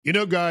You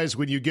know, guys,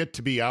 when you get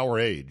to be our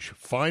age,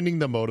 finding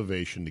the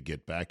motivation to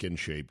get back in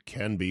shape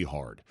can be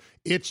hard.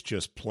 It's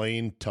just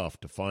plain tough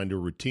to find a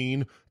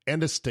routine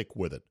and to stick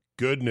with it.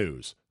 Good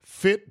news.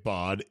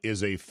 Fitbod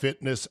is a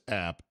fitness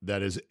app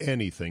that is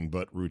anything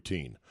but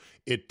routine.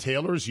 It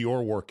tailors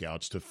your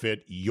workouts to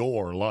fit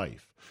your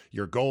life,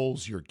 your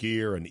goals, your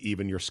gear, and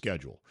even your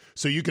schedule,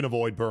 so you can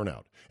avoid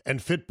burnout. And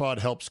Fitbod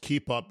helps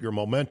keep up your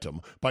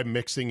momentum by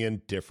mixing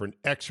in different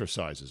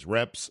exercises,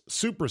 reps,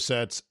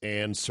 supersets,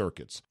 and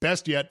circuits.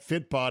 Best yet,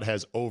 Fitbod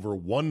has over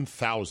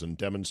 1,000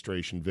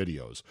 demonstration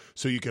videos,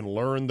 so you can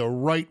learn the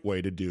right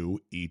way to do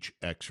each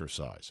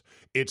exercise.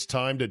 It's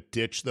time to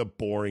ditch the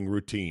boring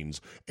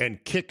routines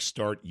and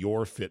kickstart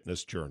your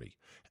fitness journey.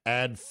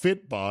 Add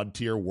Fitbod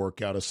to your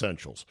workout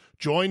essentials.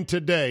 Join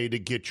today to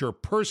get your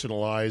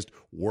personalized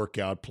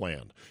workout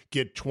plan.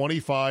 Get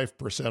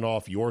 25%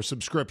 off your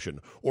subscription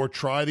or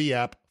try the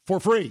app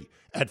for free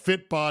at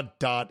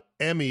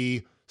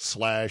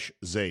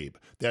fitbod.me/Zabe.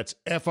 That's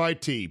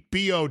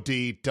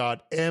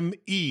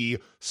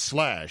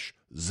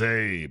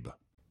fitbod.me/Zabe.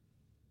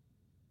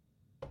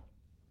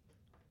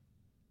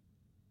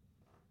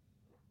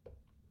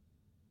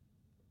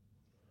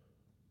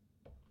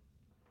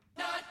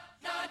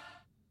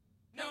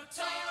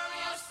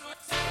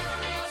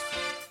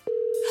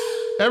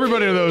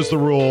 Everybody knows the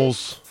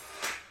rules.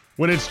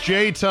 When it's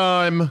Jay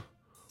time,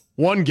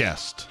 one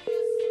guest.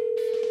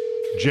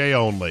 Jay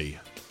only.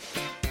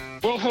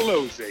 Well,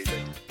 hello, Zabe.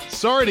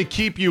 Sorry to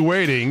keep you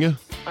waiting.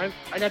 I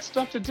got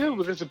stuff to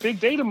do. There's a big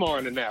day tomorrow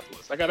in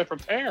Annapolis. I got to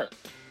prepare.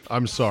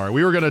 I'm sorry.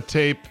 We were going to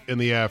tape in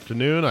the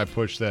afternoon. I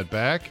pushed that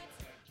back.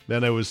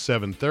 Then it was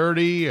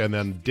 7:30, and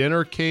then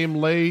dinner came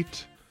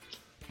late.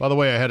 By the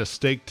way, I had a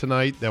steak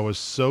tonight that was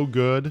so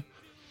good.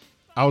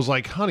 I was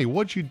like, honey,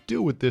 what'd you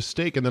do with this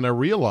steak? And then I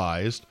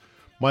realized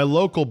my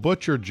local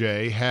butcher,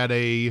 Jay, had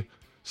a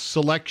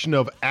selection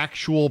of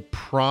actual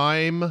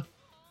prime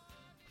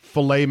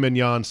filet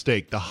mignon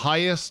steak, the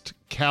highest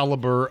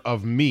caliber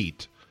of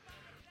meat.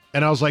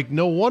 And I was like,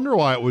 no wonder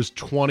why it was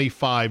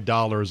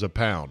 $25 a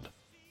pound.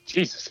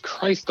 Jesus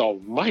Christ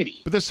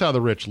almighty. But this is how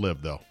the rich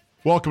live, though.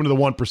 Welcome to the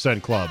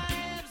 1% Club.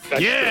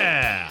 That's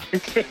yeah!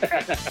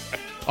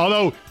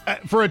 Although,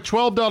 for a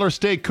 $12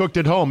 steak cooked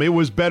at home, it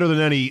was better than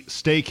any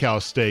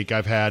steakhouse steak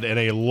I've had in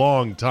a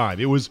long time.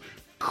 It was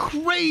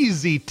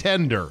crazy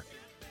tender.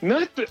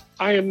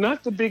 I am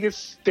not the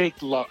biggest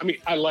steak lover. I mean,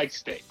 I like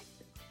steak,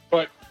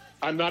 but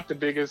I'm not the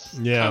biggest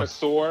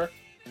connoisseur.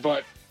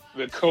 But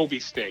the Kobe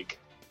steak,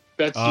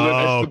 that's the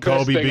best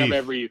Kobe thing beef. I've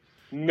ever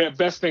eaten.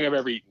 Best thing I've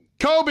ever eaten.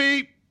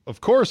 Kobe!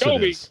 Of course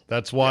Kobe. it is.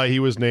 That's why he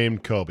was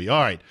named Kobe.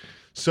 All right.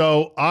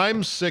 So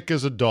I'm sick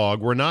as a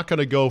dog. We're not going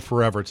to go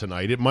forever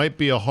tonight. It might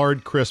be a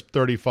hard, crisp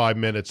 35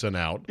 minutes and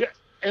out. Yeah,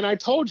 and I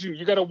told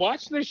you got to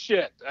watch this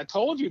shit. I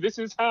told you this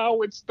is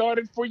how it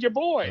started for your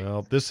boy.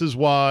 Well, this is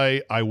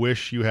why I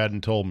wish you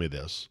hadn't told me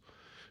this.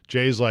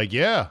 Jay's like,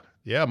 yeah,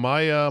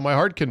 my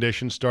heart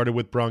condition started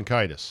with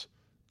bronchitis.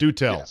 Do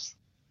tell. Yes.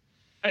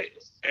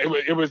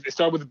 It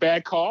started with a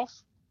bad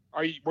cough.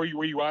 Were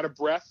you out of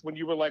breath when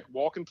you were like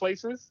walking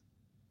places?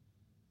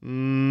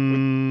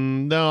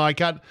 No,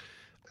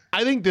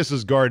 I think this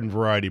is garden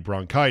variety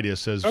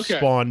bronchitis as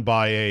spawned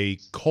by a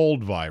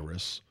cold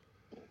virus.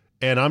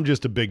 And I'm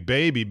just a big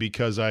baby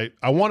because I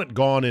want it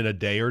gone in a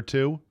day or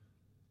two.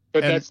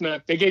 But that's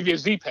not, they gave you a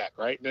Z-Pack,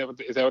 right?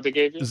 Is that what they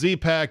gave you?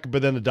 Z-Pack,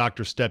 but then the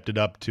doctor stepped it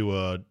up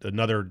to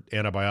another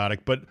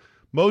antibiotic. But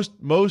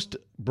most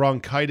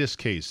bronchitis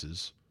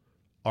cases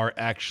are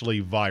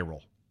actually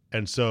viral.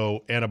 And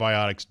so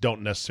antibiotics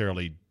don't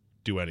necessarily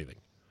do anything.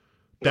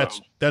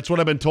 That's what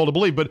I've been told to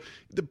believe. But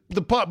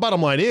the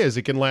bottom line is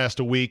it can last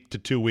a week to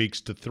 2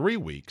 weeks to 3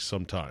 weeks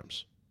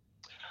sometimes.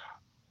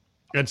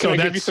 And so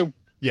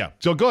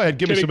So go ahead,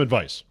 give me some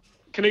advice.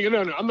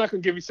 No, I'm not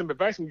going to give you some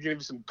advice. I'm going to give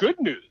you some good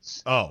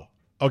news. Oh,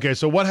 okay.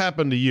 So what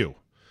happened to you?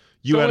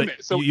 You had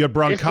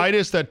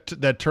bronchitis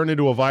that turned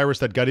into a virus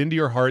that got into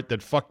your heart,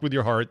 that fucked with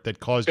your heart, that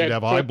caused you to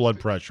have high blood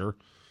pressure.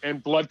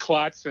 And blood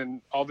clots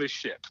and all this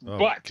shit. Oh,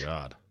 but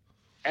God.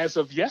 As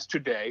of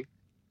yesterday,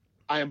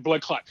 I am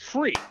blood clot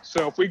free.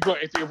 So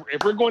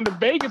if we're going to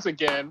Vegas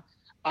again,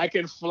 I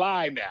can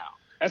fly now.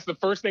 That's the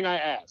first thing I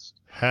asked.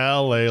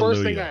 Hallelujah.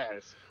 First thing I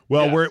asked.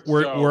 Well, yes,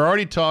 we're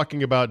already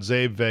talking about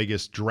Zabe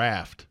Vegas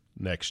draft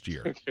next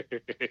year.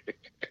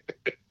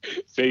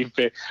 Zabe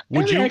Vegas.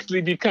 Would you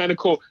actually be kind of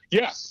cool?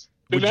 Yes.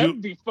 That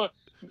would be fun.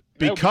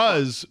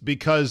 Because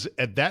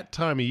at that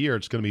time of year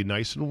it's going to be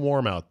nice and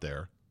warm out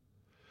there,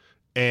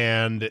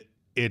 and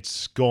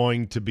it's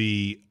going to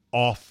be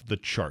off the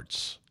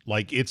charts.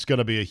 Like, it's going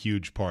to be a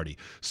huge party.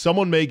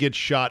 Someone may get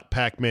shot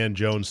Pac-Man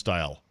Jones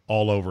style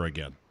all over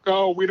again.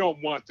 Oh, we don't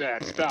want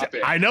that. Stop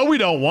it. I know we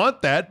don't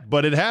want that,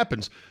 but it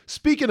happens.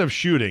 Speaking of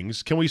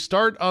shootings, can we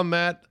start on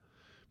that?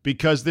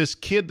 Because this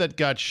kid that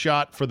got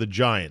shot for the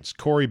Giants,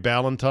 Corey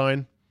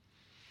Ballantyne,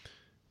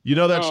 you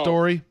know that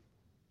story?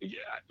 Yeah,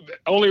 the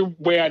only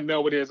way I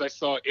know it is I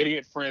saw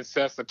Idiot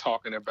Francesa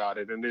talking about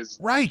it, and his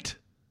right.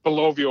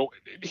 Belovio,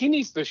 he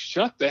needs to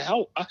shut the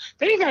hell up.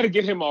 They got to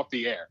get him off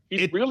the air.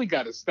 He's really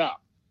got to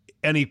stop.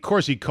 And of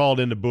course, he called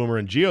into Boomer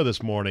and Gio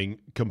this morning,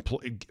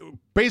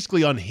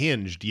 basically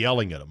unhinged,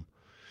 yelling at him,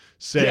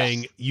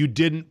 saying, you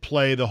didn't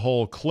play the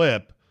whole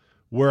clip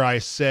where I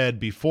said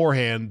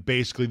beforehand,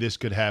 basically this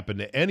could happen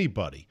to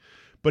anybody.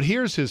 But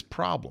here's his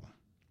problem.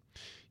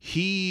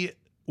 He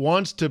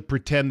wants to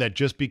pretend that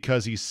just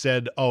because he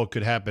said, it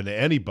could happen to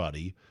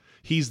anybody,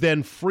 he's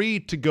then free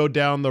to go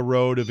down the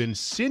road of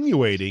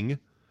insinuating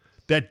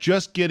that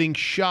just getting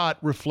shot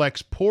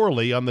reflects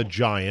poorly on the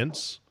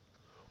Giants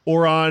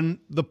or on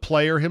the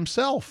player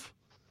himself,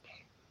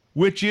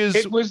 which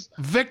is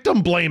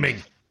victim blaming.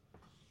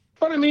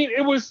 But I mean,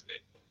 it was.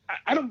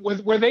 I don't.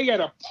 Were they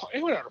at a?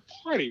 They were at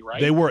a party, right?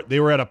 They were.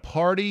 They were at a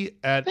party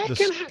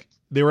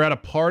They were at a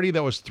party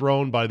that was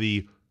thrown by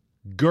the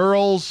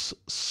girls'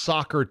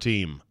 soccer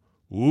team.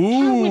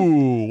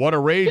 Ooh, what a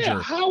rager!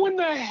 Yeah, how in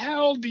the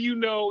hell do you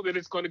know that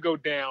it's going to go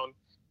down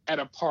at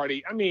a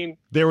party? I mean,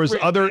 there was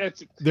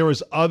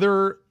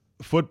other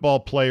football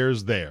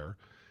players there.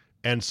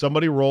 And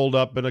somebody rolled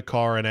up in a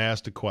car and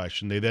asked a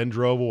question. They then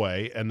drove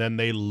away, and then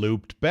they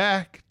looped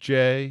back,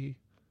 Jay.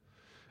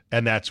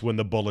 And that's when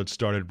the bullets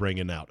started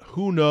ringing out.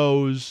 Who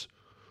knows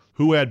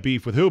who had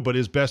beef with who, but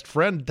his best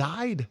friend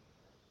died.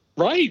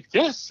 Right,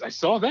 yes, I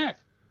saw that.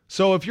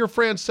 So if you're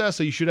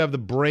Francesa, you should have the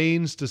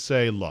brains to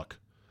say, look,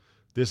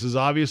 this is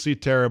obviously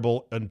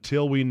terrible.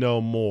 Until we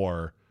know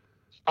more,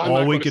 I'm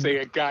not going to say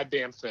a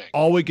goddamn thing.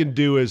 All we can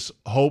do is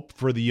hope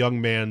for the young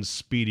man's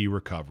speedy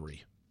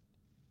recovery.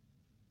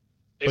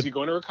 Is he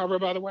going to recover,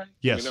 by the way?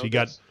 Yes, he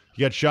got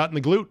shot in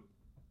the glute.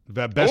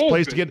 The best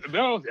place to get.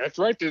 No, that's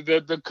right.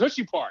 The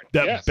cushy part.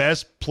 The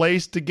best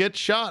place to get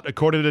shot,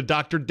 according to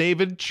Dr.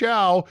 David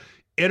Chow,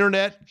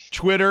 internet,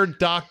 Twitter,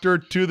 doctor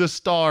to the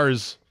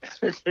stars.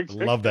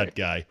 Love that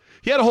guy.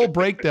 He had a whole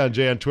breakdown,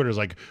 Jay, on Twitter. It's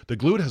like, the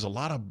glute has a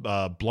lot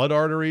of blood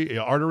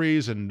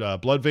arteries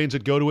and blood veins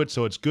that go to it,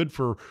 so it's good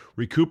for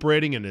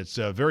recuperating, and it's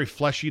very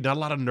fleshy, not a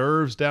lot of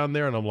nerves down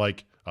there. And I'm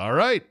like, all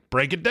right,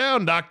 break it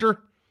down,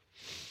 doctor.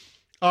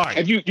 All right.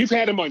 And you've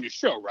had him on your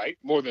show, right?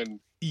 More than.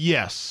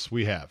 Yes,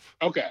 we have.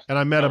 Okay. And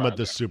I met him at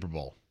the Super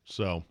Bowl.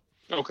 So.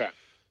 Okay.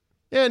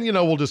 And,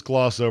 we'll just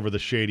gloss over the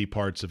shady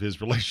parts of his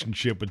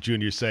relationship with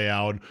Junior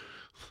Seau, and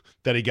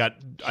that he got,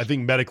 I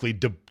think, medically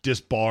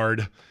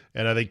disbarred.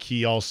 And I think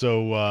he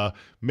also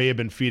may have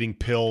been feeding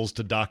pills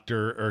to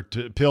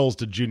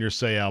Junior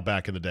Seau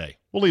back in the day.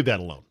 We'll leave that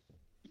alone.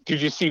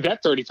 Did you see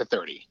that 30 for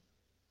 30?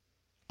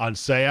 On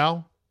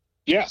Seau?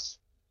 Yes.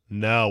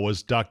 No.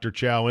 Was Dr.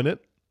 Chow in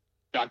it?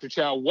 Dr.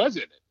 Chow was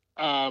in it.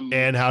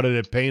 And how did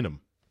it paint him?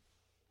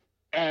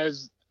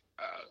 As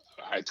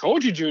I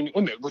told you, Junior.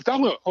 Wait a minute.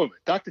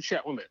 Dr.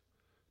 Chow. Wait a minute.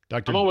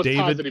 Dr. I'm almost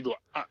David. Positive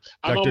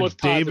I'm almost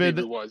positive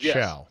it was. Yes.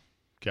 Chow.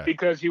 Okay.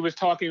 Because he was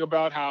talking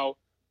about how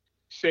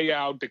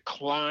Seau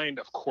declined,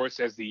 of course,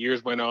 as the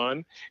years went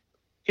on.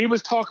 He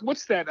was talking.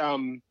 What's that?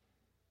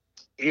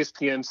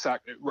 ESPN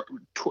soccer.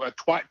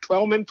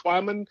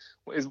 Twelman.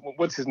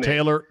 What's his name?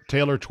 Taylor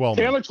Twellman.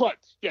 Taylor Twellman.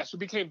 Yes, who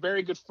became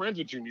very good friends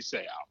with Junior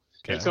Seau.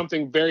 Okay. And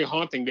something very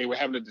haunting. They were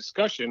having a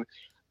discussion.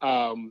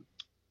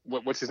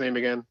 What's his name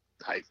again?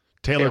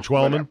 Taylor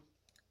Twellman.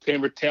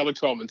 Taylor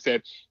Twellman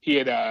said he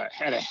had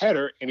had a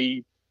header, and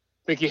he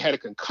had a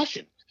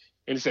concussion,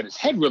 and he said his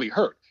head really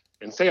hurt.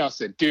 And Seau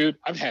said, "Dude,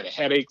 I've had a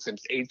headache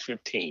since age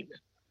 15."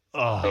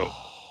 Oh, so,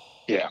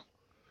 yeah.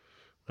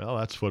 Well,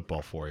 that's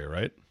football for you,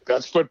 right?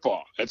 That's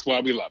football. That's why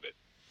we love it.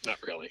 Not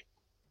really.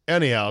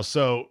 Anyhow,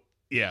 so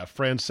yeah,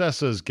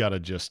 Francesa's got to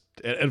just,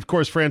 and of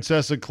course,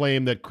 Francesa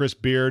claimed that Chris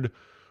Beard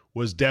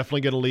was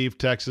definitely going to leave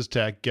Texas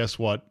Tech. Guess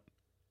what?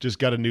 Just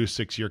got a new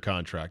 6-year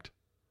contract.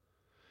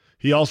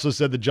 He also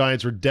said the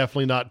Giants were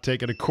definitely not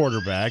taking a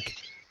quarterback.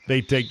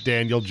 They take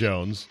Daniel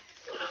Jones.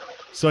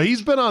 So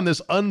he's been on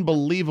this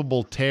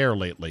unbelievable tear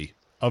lately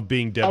of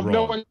being dead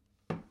wrong.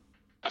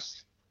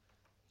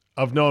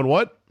 Of knowing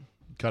what?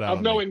 Cut out.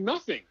 Of knowing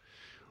nothing.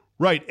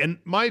 Right. And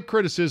my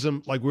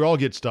criticism, like, we all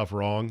get stuff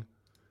wrong,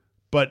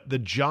 but the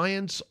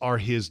Giants are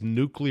his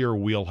nuclear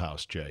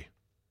wheelhouse, Jay.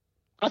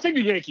 I think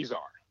the Yankees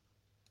are.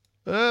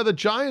 The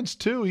Giants,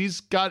 too.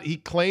 He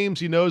claims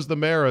he knows the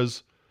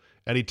Maras,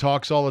 and he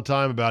talks all the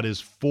time about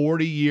his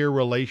 40-year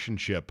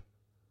relationship.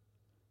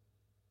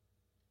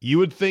 You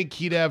would think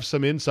he'd have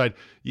some insight,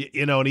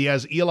 and he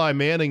has Eli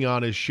Manning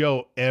on his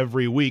show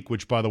every week,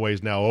 which, by the way,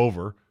 is now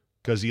over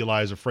because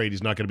Eli is afraid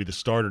he's not going to be the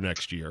starter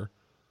next year.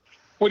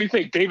 What do you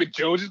think? David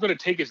Jones is going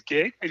to take his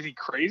gig? Is he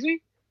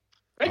crazy?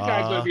 That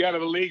guy's going to be out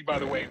of the league, by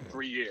the way, in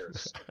 3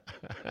 years.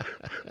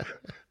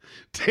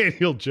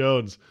 Daniel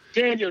Jones,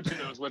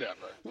 whatever.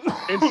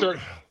 Insert.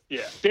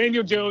 Yeah,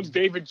 Daniel Jones,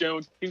 David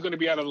Jones. He's going to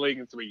be out of the league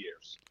in 3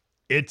 years.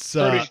 It's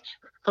heard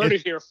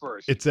it here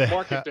first.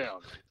 Mark it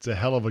down. It's a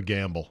hell of a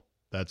gamble,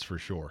 that's for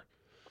sure.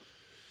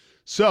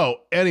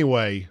 So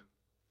anyway,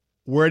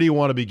 where do you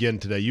want to begin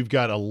today? You've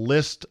got a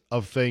list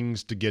of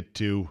things to get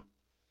to,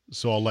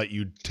 so I'll let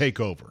you take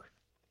over.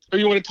 Or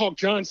you want to talk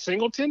John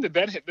Singleton? Did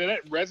that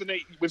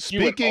resonate with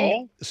you at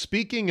all?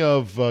 Speaking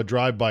of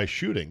drive-by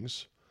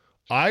shootings,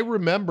 I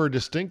remember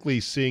distinctly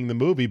seeing the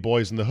movie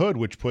Boys in the Hood,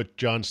 which put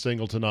John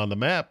Singleton on the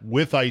map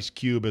with Ice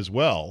Cube as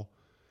well.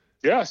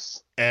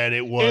 Yes. And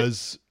it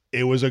was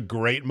a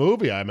great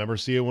movie. I remember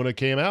seeing it when it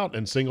came out,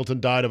 and Singleton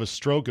died of a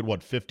stroke at,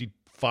 what,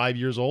 55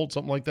 years old,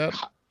 something like that?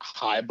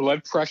 High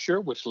blood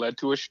pressure, which led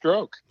to a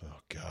stroke. Oh,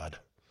 God.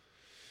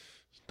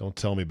 Don't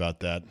tell me about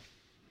that.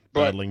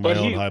 Battling my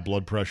own high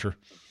blood pressure.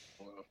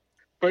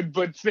 But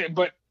Boys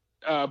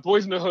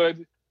in the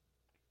Hood,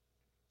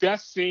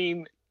 death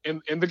scene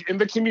in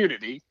the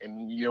community,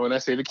 and you know when I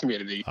say the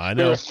community, I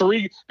know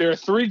there are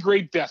three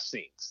great death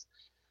scenes.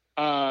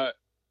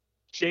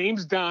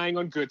 James dying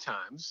on Good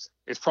Times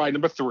is probably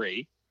number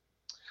 3.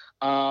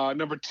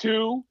 Number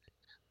 2,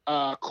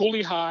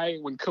 Cooley High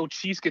when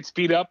Cochise gets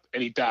beat up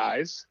and he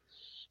dies,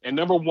 and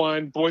number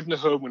 1, Boys in the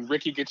Hood when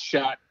Ricky gets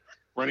shot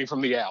running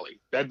from the alley.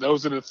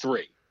 Those are the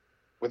 3,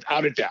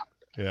 without a doubt.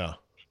 Yeah.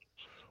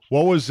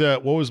 What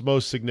was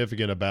most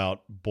significant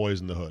about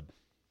Boys in the Hood?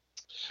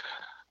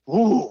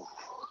 Ooh.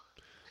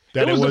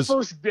 That it was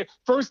the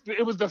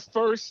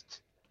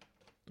first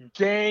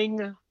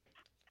gang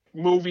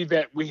movie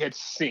that we had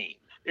seen.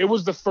 It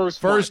was the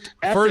first first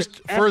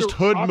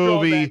hood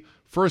movie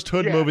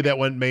that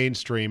went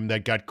mainstream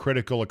that got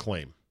critical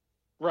acclaim.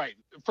 Right.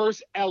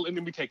 And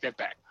then we take that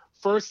back.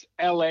 First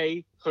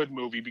LA hood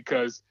movie,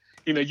 because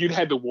you know you'd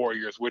had the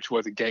Warriors, which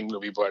was a gang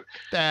movie, but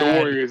the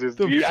Warriors is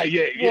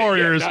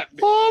Warriors.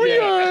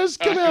 Warriors,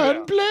 come out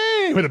and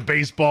play with the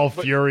baseball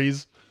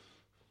furies.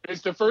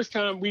 It's the first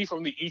time we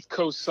from the East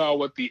Coast saw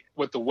what the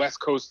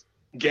West Coast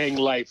gang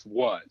life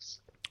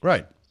was.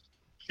 Right.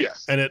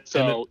 Yes. And it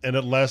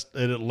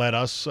let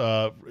us,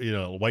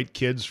 white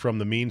kids from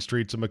the mean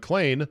streets of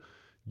McLean,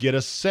 get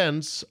a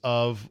sense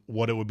of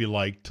what it would be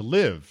like to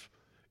live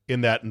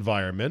in that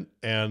environment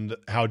and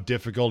how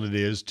difficult it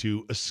is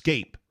to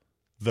escape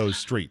those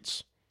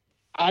streets.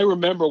 I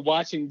remember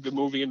watching the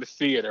movie in the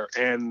theater,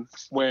 and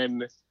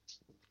when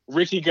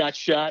Ricky got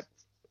shot,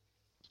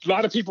 a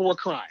lot of people were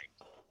crying.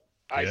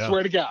 I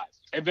swear to God.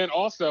 And then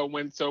also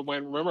when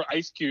remember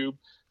Ice Cube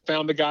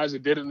found the guys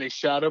that did it and they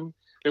shot him,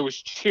 there was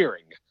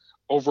cheering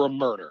over a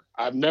murder.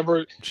 I've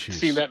never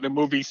seen that in a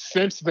movie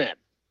since then.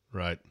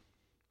 Right.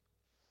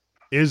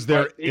 Is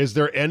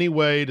there any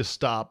way to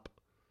stop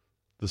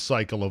the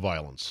cycle of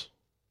violence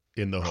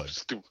in the hood?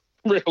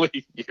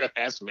 Really? You're going to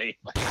ask me?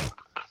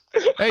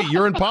 Hey,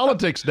 you're in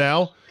politics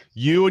now.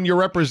 You and your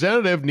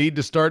representative need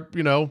to start,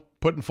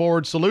 putting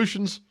forward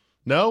solutions.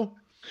 No?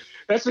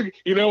 That's a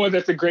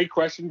great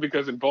question,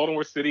 because in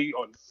Baltimore City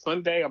on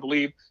Sunday, I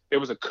believe there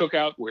was a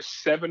cookout where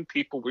 7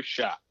 people were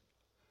shot.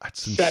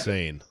 That's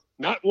insane.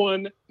 Not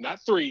 1, not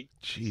 3.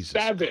 Jesus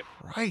 7.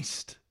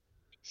 Christ.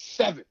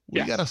 7.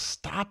 We got to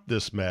stop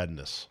this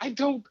madness. I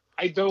don't.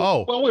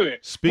 Oh, well, wait a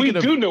minute. We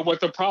do know what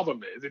the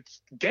problem is.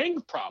 It's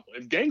gang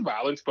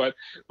violence, but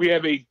we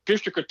have a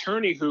district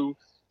attorney who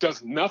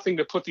does nothing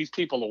to put these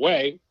people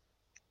away.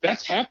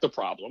 That's half the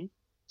problem.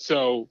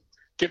 So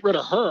get rid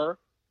of her,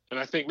 and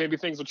I think maybe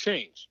things will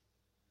change.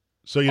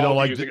 So you don't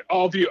like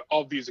all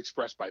views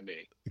expressed by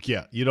me.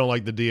 Yeah, you don't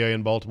like the DA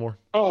in Baltimore?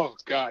 Oh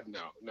God,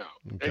 no.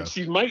 Okay. And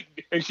she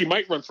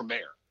might run for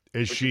mayor.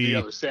 Is she the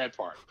other sad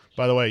part?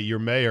 By the way, your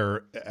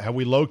mayor, have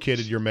we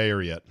located your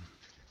mayor yet?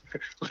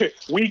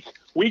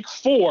 Week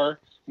 4,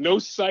 no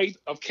sight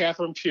of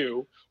Catherine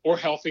Pugh or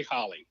Healthy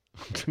Holly.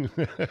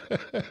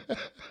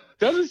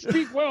 Doesn't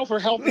speak well for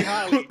Healthy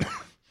Holly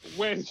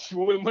when she's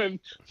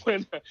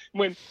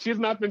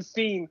not been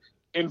seen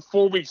in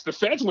 4 weeks. The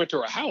feds went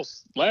to her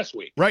house last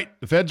week. Right.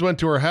 The feds went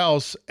to her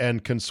house,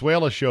 and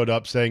Consuela showed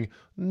up saying,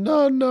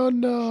 No.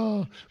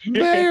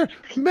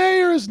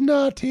 Mayor's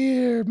not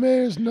here.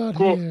 Mayor's not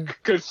here.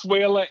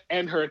 Consuela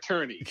and her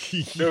attorney.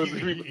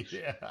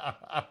 Yeah.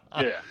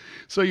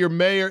 So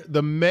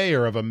the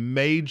mayor of a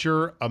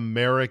major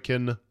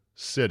American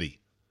city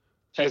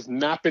has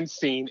not been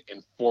seen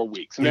in 4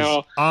 weeks.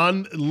 Now,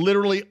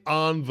 literally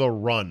on the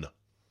run.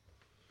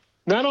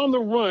 Not on the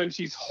run.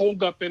 She's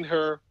holed up in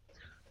her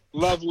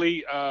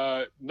lovely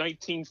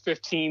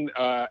 1915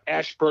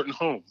 Ashburton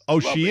home. Oh,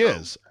 lovely she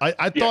is.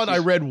 I thought I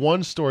read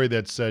one story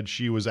that said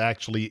she was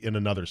actually in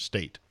another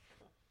state.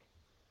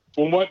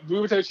 Well, what we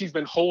would say, she's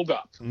been holed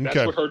up. Okay.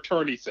 That's what her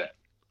attorney said.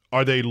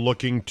 Are they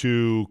looking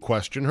to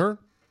question her?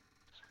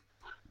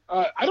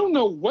 I don't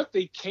know what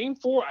they came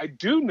for. I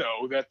do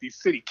know that the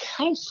city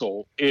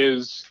council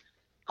is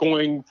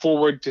going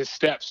forward to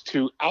steps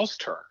to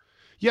oust her.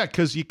 Yeah,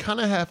 because you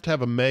kind of have to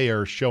have a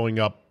mayor showing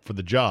up for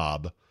the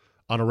job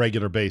on a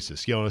regular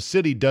basis. A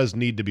city does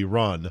need to be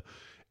run,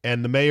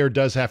 and the mayor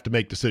does have to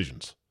make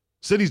decisions.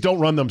 Cities don't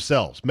run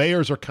themselves.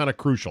 Mayors are kind of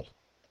crucial.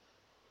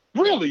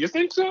 Really? You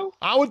think so?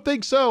 I would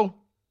think so.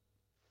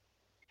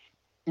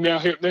 Now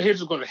here's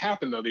what's going to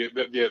happen, though.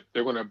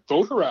 They're going to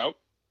vote her out.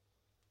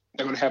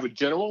 They're going to have a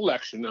general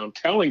election. Now, I'm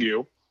telling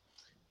you,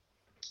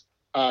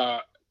 they're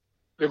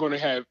going to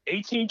have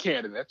 18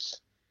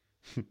 candidates,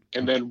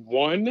 and then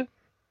one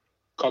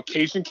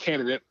Caucasian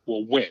candidate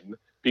will win,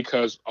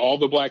 because all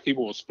the black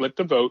people will split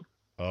the vote.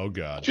 Oh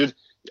God!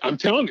 I'm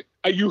telling you,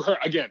 you heard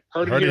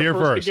it here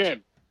first.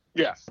 Again,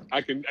 yes,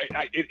 I can.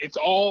 It's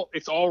all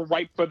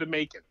ripe for the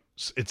making.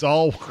 It's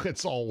all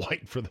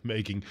white for the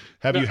making.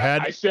 Have you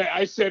had?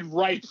 I said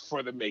ripe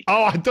for the making.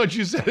 Oh, I thought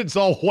you said it's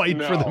all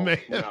white for the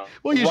making. No.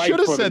 Well, you should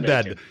have said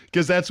that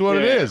because that's what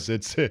it is.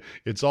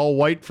 It's all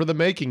white for the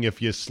making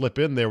if you slip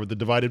in there with the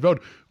divided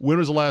vote. When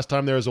was the last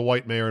time there was a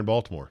white mayor in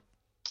Baltimore?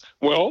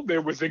 Well,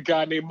 there was a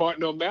guy named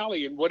Martin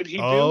O'Malley, and what did he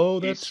do? Oh,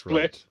 that's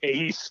right.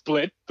 He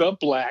split the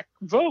black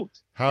vote.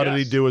 How did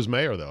he do as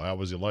mayor, though? How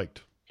was he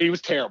liked? He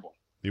was terrible.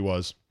 He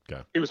was?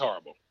 Okay. He was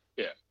horrible.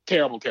 Yeah.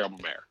 Terrible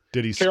mayor.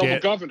 Did he terrible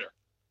governor.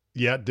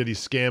 Yeah. Did he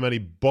scam any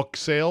book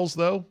sales,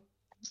 though?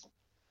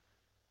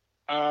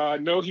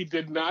 No, he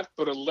did not,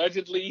 but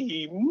allegedly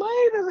he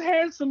might have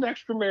had some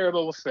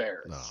extramarital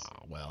affairs.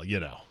 Oh, well,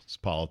 it's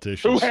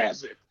politicians. Who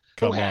has it?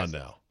 Come on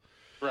now.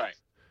 Right.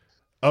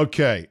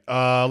 Okay,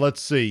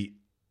 let's see.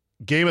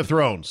 Game of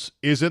Thrones,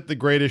 is it the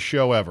greatest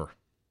show ever?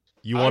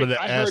 You wanted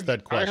to ask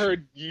that question. I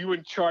heard you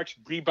and Charch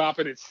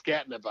bebopping and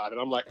scatting about it.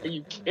 I'm like, are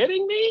you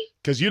kidding me?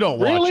 Because you don't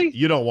watch it.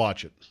 You don't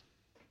watch it.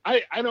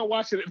 I don't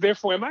watch it.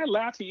 Therefore, am I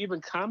allowed to even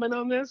comment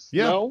on this?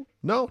 Yeah.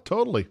 No,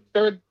 totally.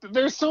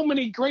 There's so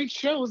many great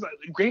shows.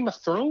 Game of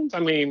Thrones, I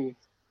mean.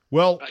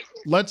 Well,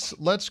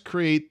 let's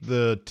create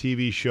the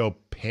TV show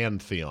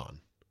Pantheon.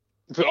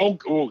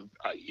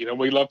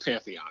 We love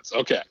Pantheons.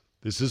 Okay.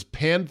 This is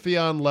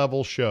Pantheon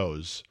level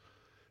shows.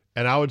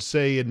 And I would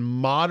say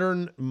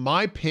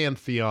my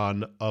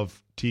Pantheon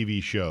of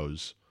TV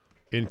shows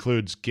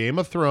includes Game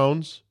of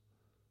Thrones,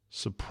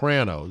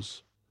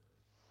 Sopranos,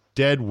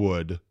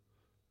 Deadwood,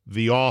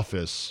 The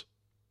Office,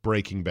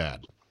 Breaking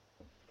Bad.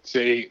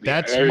 See,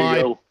 that's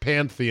my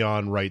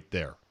Pantheon right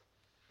there.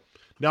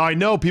 Now I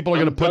know people are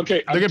going to put.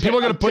 Okay, people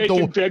are going to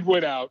put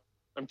Deadwood out.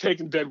 I'm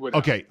taking Deadwood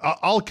out. Okay,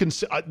 I'll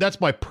consider. That's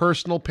my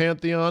personal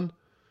Pantheon.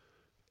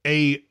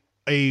 A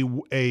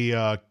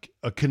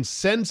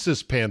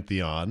consensus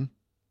Pantheon.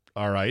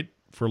 All right,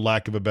 for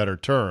lack of a better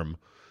term,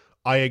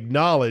 I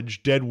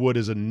acknowledge Deadwood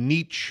is a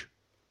niche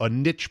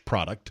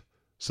product,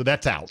 so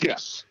that's out.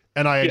 Yes.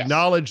 And I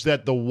acknowledge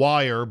that The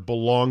Wire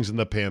belongs in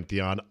the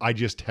Pantheon. I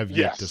just have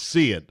yet to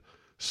see it,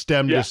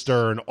 stem to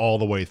stern, all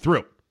the way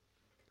through.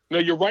 No,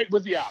 you're right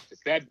with The Office.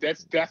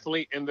 That's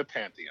definitely in the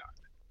Pantheon.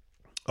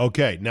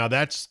 Okay, now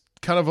that's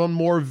kind of a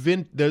more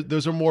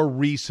those are more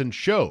recent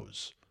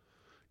shows.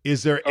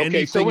 Is there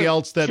anything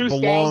else that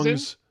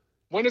belongs?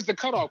 When is the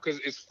cutoff? Because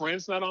is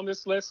Friends not on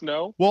this list?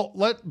 No. Well,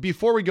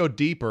 before we go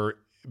deeper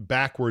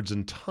backwards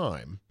in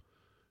time,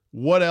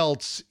 what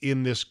else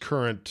in this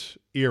current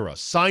era?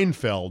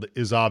 Seinfeld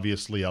is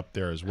obviously up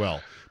there as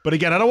well. But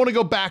again, I don't want to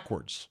go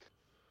backwards.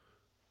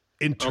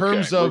 In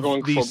terms of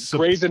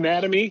Grey's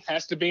Anatomy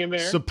has to be in there.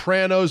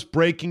 Sopranos,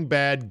 Breaking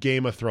Bad,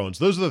 Game of Thrones.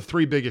 Those are the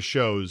three biggest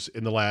shows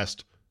in the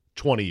last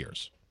 20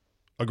 years.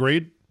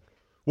 Agreed?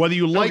 Whether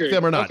you like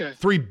them or not,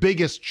 three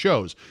biggest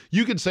shows.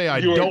 You can say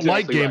I don't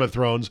like Game of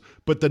Thrones,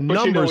 but the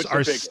numbers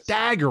are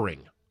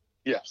staggering.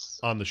 Yes.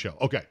 On the show.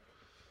 Okay.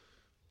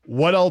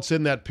 What else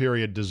in that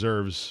period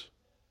deserves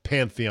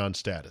Pantheon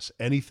status?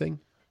 Anything?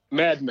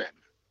 Mad Men.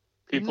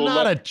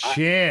 Not a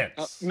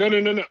chance. No.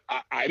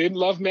 I didn't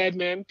love Mad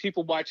Men.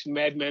 People watched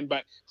Mad Men,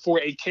 but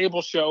for a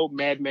cable show,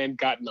 Mad Men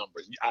got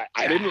numbers.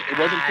 I didn't. It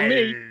wasn't for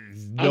me.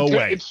 No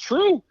way. It's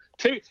true.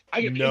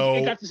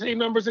 It got the same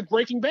numbers as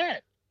Breaking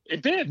Bad.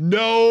 It did.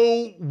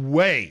 No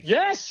way.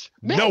 Yes.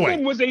 Mad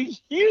Men was a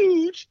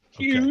huge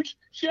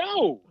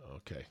show.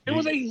 Okay. It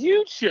was a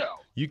huge show.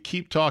 You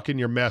keep talking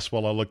your mess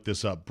while I look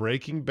this up.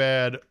 Breaking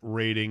Bad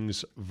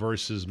ratings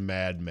versus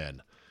Mad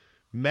Men.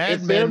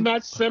 They're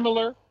not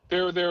similar.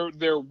 They're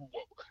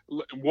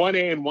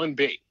 1A and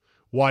 1B.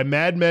 Why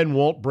Mad Men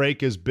won't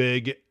break as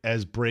big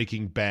as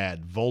Breaking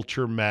Bad.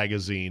 Vulture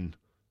Magazine,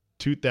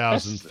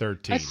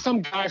 2013. That's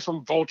some guy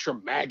from Vulture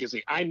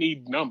Magazine. I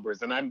need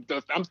numbers, and I'm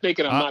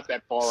thinking I'm not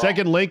that far off.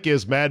 Second link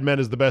is Mad Men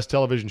is the best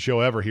television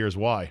show ever. Here's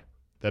why.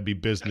 That'd be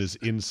Business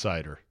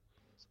Insider.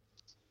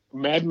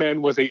 Mad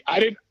Men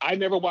I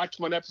never watched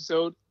one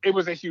episode. It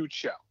was a huge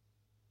show.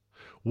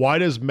 Why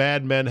does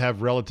Mad Men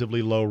have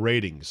relatively low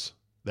ratings?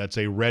 That's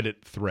a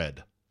Reddit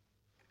thread.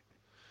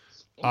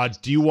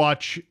 Do you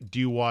watch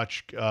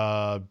what's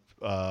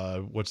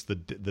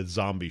the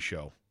zombie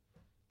show?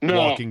 No,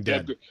 Walking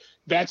Dead.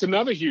 That's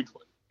another huge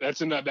one.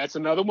 That's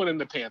another one in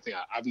the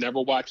Pantheon. I've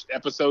never watched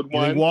episode 1.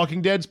 You think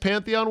Walking Dead's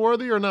Pantheon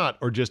worthy or not?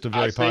 Or just a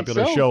very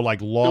popular show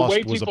like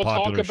Lost was a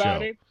popular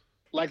show?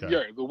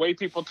 The way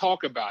people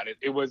talk about it,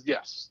 it was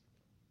yes.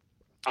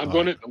 I'm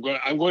going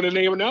to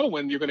name another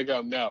one. You're going to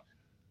go, no.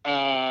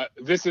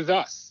 This Is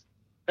Us.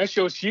 That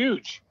show's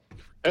huge.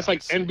 That's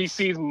like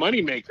NBC's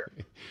moneymaker.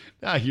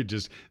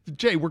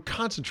 Jay, we're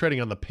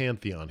concentrating on the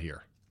Pantheon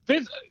here.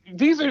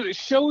 These are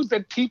shows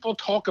that people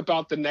talk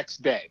about the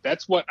next day.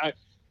 That's what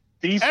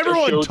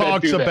everyone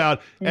talks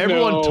about.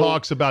 Everyone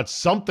talks about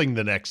something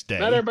the next day.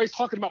 Not everybody's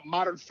talking about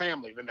Modern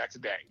Family the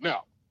next day.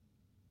 No.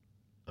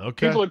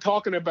 Okay. People are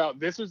talking about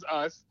This Is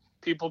Us.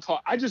 People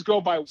talk. I just go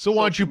by. So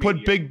why don't you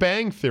put Big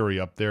Bang Theory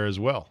up there as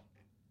well?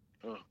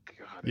 Oh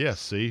God. Yes.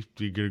 See,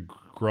 you could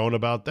groan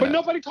about that. But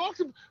nobody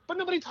talks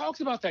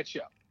about that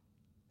show.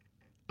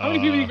 How many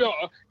people you go?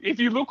 If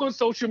you look on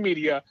social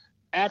media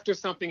after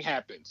something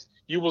happens,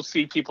 you will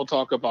see people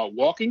talk about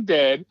Walking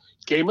Dead,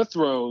 Game of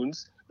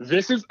Thrones,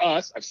 This Is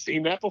Us. I've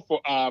seen that before.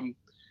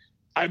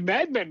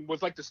 Mad Men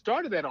was like the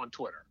start of that on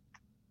Twitter.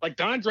 Like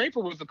Don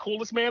Draper was the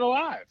coolest man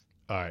alive.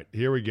 All right,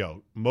 here we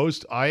go.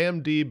 Most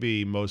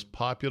IMDb most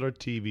popular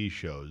TV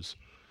shows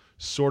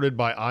sorted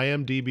by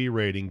IMDb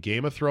rating: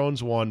 Game of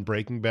Thrones 1,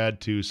 Breaking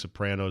Bad 2,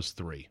 Sopranos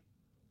 3.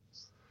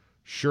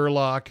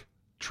 Sherlock,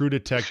 True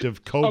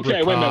Detective,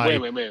 Cobra Kai,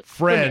 wait.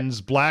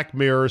 Friends, Black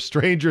Mirror,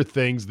 Stranger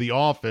Things, The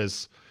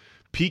Office,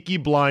 Peaky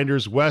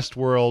Blinders,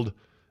 Westworld,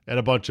 and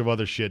a bunch of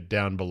other shit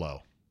down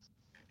below.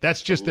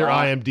 That's just their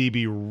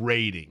IMDb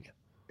rating.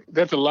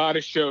 That's a lot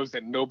of shows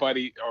that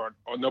nobody or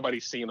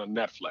nobody's seen on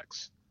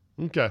Netflix.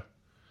 Okay.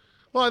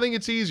 Well, I think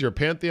it's easier.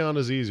 Pantheon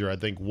is easier. I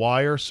think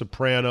Wire,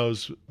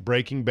 Sopranos,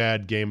 Breaking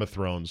Bad, Game of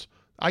Thrones.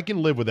 I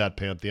can live with that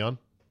Pantheon.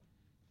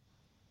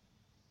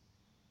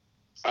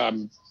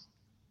 I'm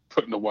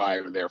putting The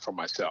Wire there for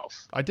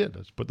myself. I did.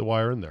 Let's put The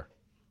Wire in there.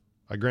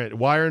 I grant.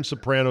 Wire and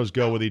Sopranos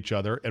go with each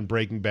other, and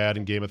Breaking Bad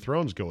and Game of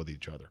Thrones go with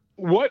each other.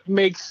 What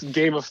makes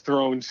Game of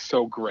Thrones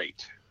so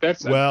great?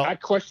 That's I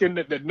question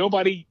that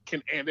nobody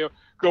can answer.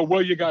 Go,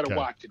 well, you got to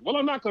watch it. Well,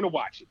 I'm not going to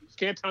watch it. You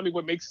can't tell me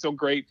what makes it so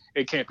great.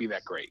 It can't be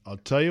that great. I'll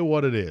tell you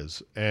what it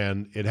is,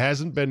 and it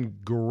hasn't been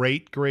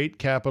great,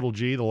 capital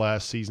G, the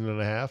last season and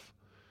a half.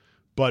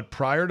 But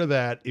prior to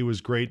that, it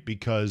was great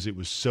because it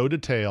was so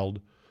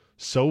detailed,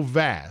 so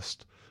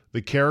vast.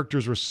 The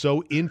characters were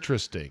so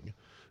interesting.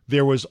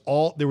 There was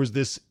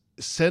this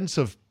sense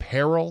of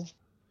peril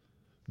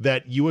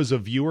that you as a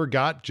viewer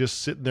got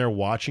just sitting there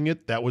watching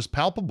it. That was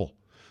palpable.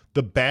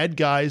 The bad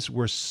guys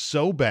were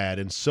so bad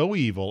and so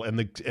evil, and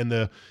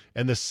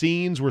the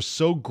scenes were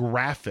so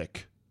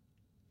graphic.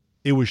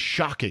 It was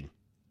shocking.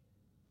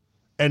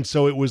 And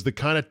so it was the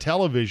kind of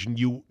television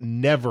you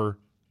never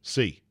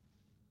see.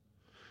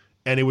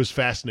 And it was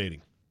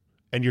fascinating.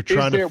 And you're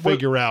trying to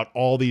figure out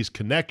all these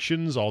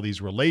connections, all these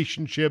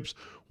relationships,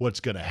 what's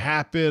going to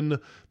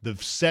happen. The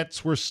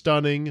sets were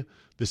stunning.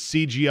 The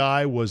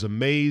CGI was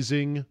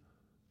amazing.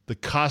 The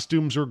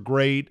costumes were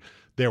great.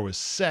 There was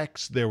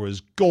sex. There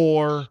was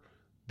gore.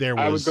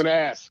 I was going to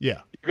ask.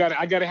 Yeah.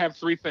 I got to have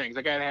three things.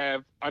 I got to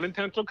have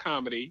unintentional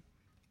comedy.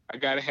 I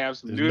got to have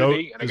some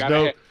nudity, and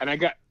I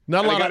got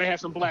to have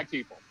some black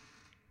people.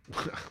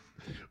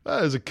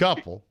 Well, there's a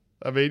couple.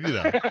 I mean, you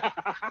know.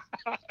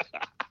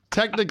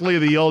 Technically,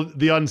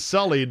 the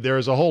Unsullied,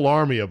 there's a whole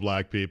army of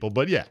black people,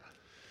 but yeah.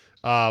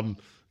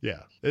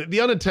 The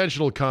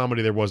unintentional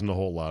comedy, there wasn't a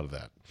whole lot of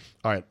that.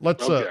 All right,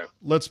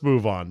 let's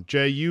move on.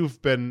 Jay,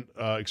 you've been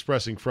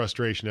expressing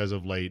frustration as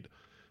of late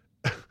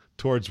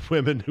towards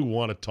women who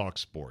want to talk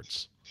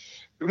sports.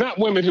 Not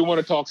women who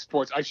want to talk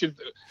sports.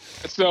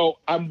 So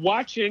I'm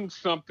watching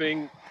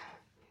something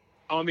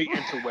on the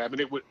interweb, and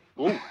it would.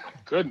 Oh my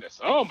goodness!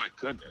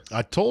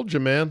 I told you,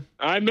 man.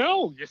 I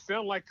know you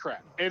sound like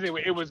crap.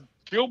 Anyway, it was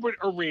Gilbert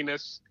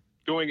Arenas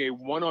doing a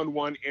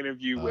one-on-one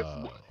interview with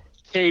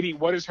Katie.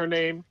 What is her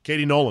name?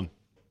 Katie Nolan.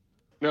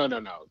 No.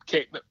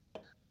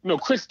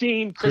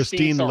 Christine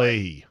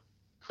Leahy.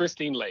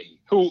 Christine Leahy.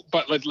 Who?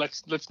 But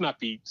let's not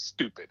be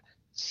stupid.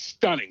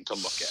 Stunning to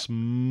look at.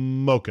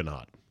 Smoking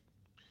hot.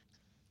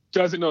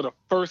 Doesn't know the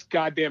first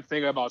goddamn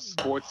thing about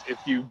sports if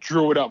you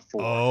drew it up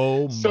for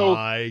her.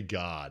 My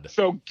God.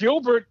 So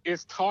Gilbert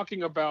is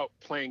talking about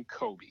playing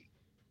Kobe.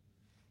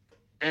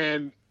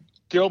 And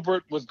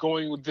Gilbert was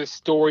going with this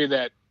story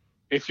that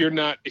if you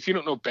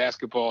don't know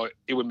basketball,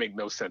 it would make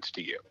no sense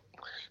to you.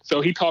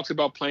 So he talks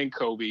about playing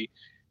Kobe,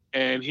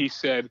 and he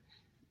said,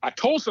 I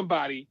told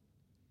somebody,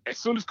 as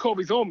soon as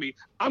Kobe's on me,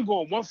 I'm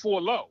going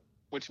 1-4 low,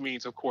 which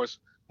means, of course,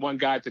 one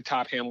guy at the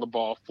top handle the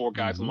ball, four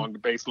guys along the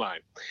baseline.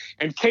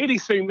 And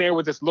Katie's sitting there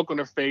with this look on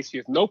her face. She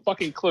has no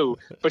fucking clue,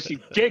 but she's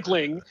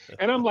giggling.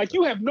 And I'm like,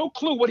 you have no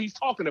clue what he's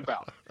talking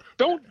about.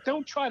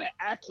 Don't try to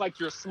act like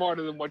you're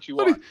smarter than what you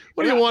are.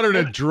 What do you want her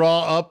to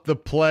draw up the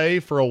play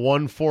for a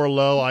 1-4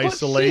 low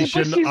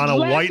isolation on a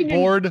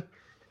whiteboard?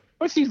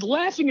 But she's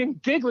laughing and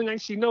giggling,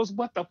 and she knows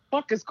what the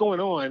fuck is going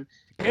on.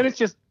 And it's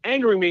just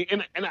angering me.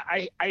 And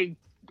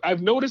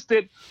I've noticed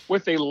it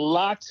with a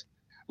lot.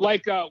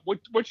 Like,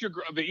 what's your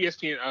girl, the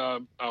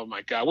ESPN? Oh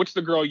my God, what's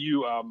the girl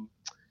you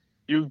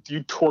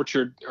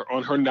tortured her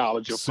on her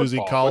knowledge of Susie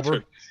football?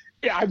 Colbert?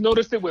 Yeah, I've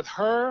noticed it with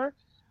her.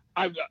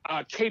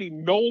 Katie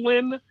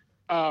Nolan,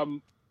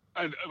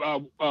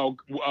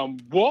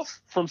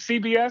 Wolf from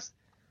CBS.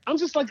 I'm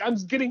just like, I'm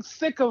getting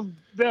sick of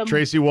them.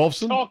 Tracy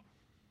Wolfson.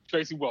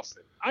 Tracy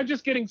Wilson. I'm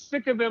just getting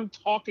sick of them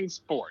talking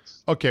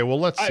sports. Okay, well,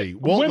 let's see.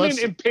 Women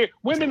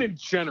in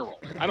general.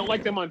 I don't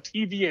like them on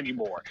TV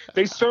anymore.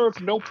 They serve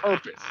no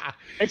purpose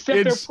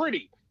except they're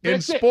pretty.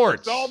 In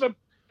sports,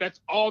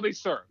 that's all they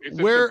serve.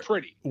 They're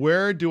pretty.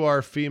 Where do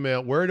our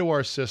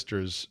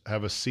sisters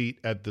have a seat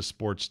at the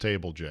sports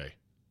table, Jay?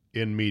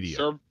 In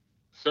media,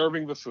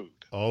 serving the food.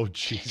 Oh,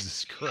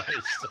 Jesus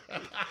Christ!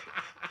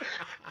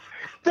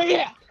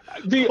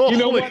 You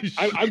know what?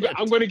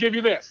 I'm going to give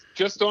you this.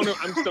 I'm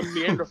some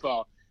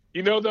Neanderthal.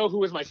 You know, though,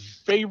 who is my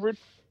favorite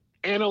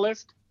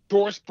analyst?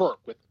 Doris Burke,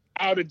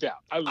 without a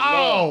doubt. I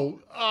love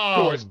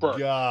Doris Burke.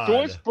 God.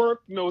 Doris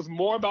Burke knows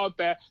more about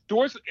that.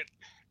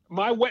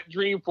 my wet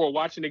dream for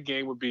watching the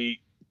game would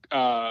be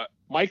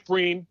Mike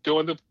Breen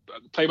doing the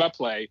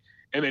play-by-play,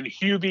 and then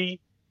Hubie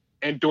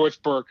and Doris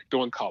Burke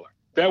doing color.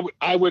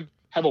 I would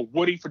have a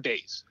Woody for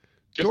days.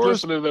 Just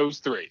listen to those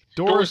three.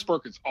 Doris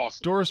Burke is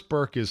awesome. Doris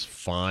Burke is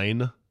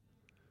fine,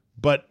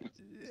 but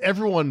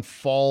everyone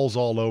falls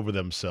all over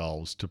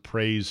themselves to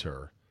praise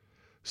her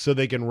so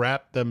they can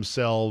wrap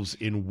themselves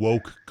in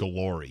woke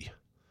glory.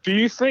 Do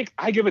you think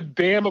I give a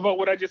damn about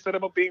what I just said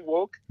about being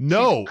woke?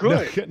 No.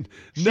 She's good.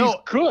 No. She's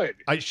good.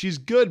 She's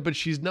good, but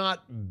she's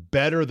not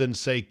better than,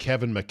 say,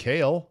 Kevin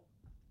McHale.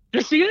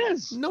 Yes, she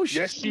is. No,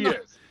 yes, she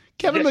is.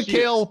 Kevin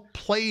McHale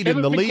played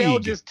in the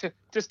league.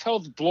 Just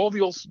tells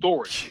blovial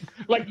stories.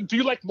 Like, do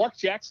you like Mark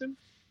Jackson?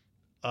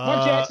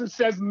 Mark Jackson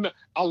says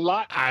a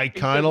lot. I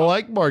kind of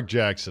like Mark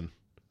Jackson.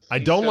 I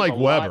don't like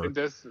Weber.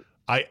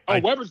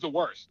 Weber's the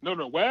worst.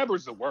 No,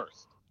 Weber's the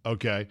worst.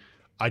 Okay.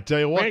 I tell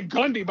you what. Van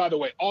Gundy, by the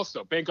way,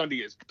 also. Van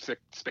Gundy is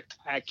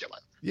spectacular.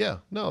 Yeah.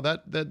 No,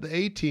 the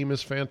A team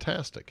is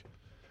fantastic.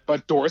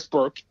 But Doris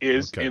Burke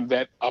is in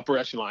that upper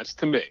echelons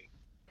to me.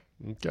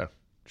 Okay.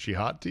 She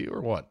hot to you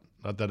or what?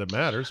 Not that it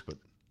matters, but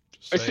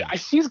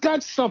she's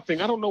got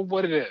something. I don't know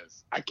what it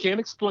is. I can't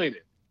explain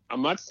it.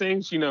 I'm not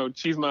saying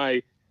she's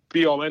my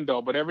be-all,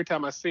 end-all, but every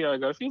time I see her, I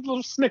go, she's a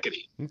little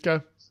snickety. Okay.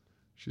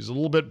 She's a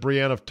little bit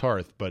Brienne of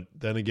Tarth, but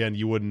then again,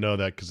 you wouldn't know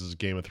that because it's a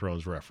Game of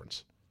Thrones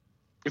reference.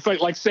 It's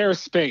like Sarah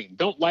Spain.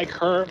 Don't like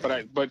her,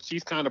 but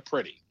she's kind of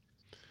pretty.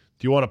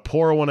 Do you want to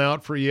pour one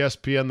out for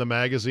ESPN, the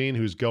magazine,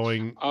 who's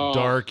going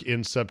dark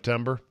in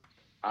September?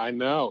 I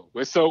know.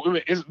 So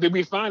did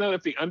we find out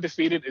if the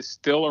Undefeated is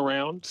still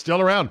around?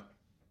 Still around.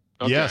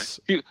 Okay. Yes.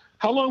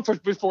 How long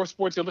before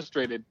Sports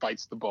Illustrated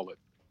bites the bullet?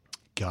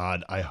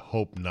 God, I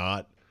hope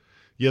not.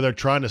 Yeah, they're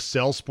trying to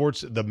sell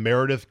sports. The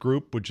Meredith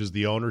Group, which is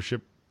the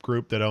ownership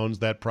group that owns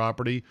that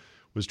property,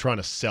 was trying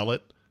to sell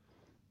it.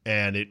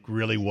 And it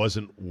really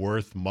wasn't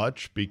worth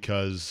much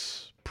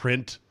because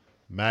print,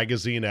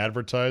 magazine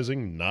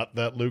advertising, not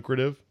that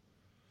lucrative.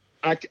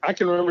 I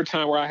can remember a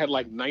time where I had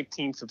like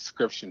 19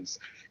 subscriptions.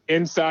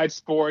 Inside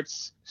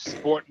Sports,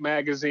 Sport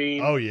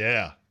Magazine. Oh,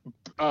 yeah.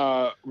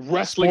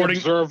 Wrestling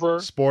Observer.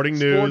 Sporting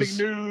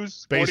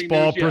News.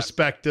 Baseball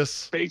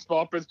Prospectus.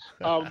 Baseball.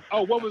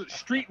 What was it?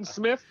 Street and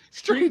Smith?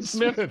 Street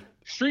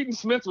and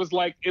Smith was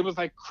like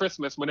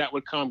Christmas when that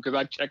would come because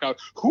I'd check out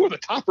who are the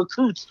top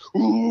recruits.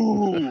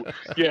 Ooh.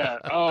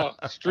 Yeah.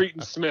 Street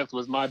and Smith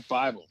was my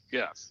Bible.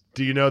 Yes.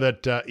 Do you know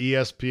that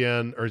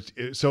ESPN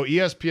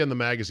ESPN, the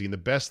magazine, the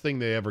best thing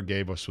they ever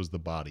gave us was the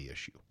body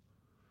issue.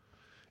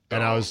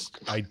 And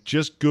I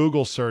just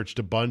Google searched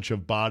a bunch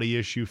of body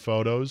issue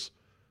photos,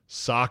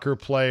 soccer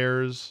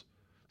players,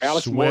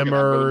 Alex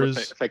swimmers. Morgan,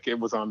 I think it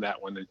was on that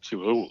one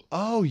too. Ooh.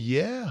 Oh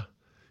yeah,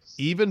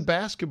 even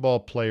basketball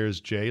players,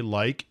 Jay,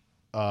 like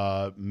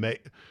not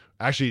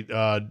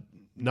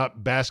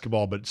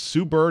basketball, but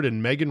Sue Bird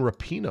and Megan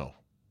Rapinoe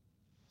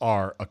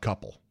are a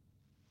couple.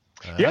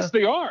 Yes,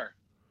 they are.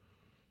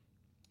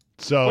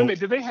 So wait a minute,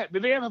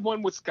 did they have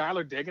one with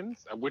Skylar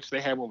Diggins? I wish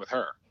they had one with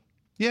her.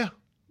 Yeah,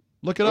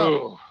 look it up.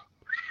 Oh.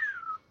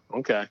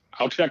 Okay,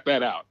 I'll check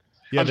that out.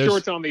 Yeah, I'm sure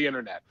it's on the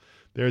internet.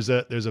 There's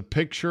a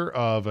picture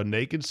of a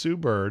naked Sue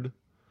Bird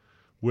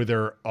with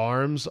her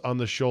arms on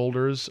the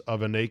shoulders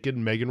of a naked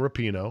Megan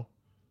Rapinoe,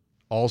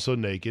 also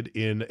naked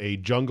in a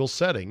jungle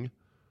setting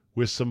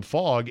with some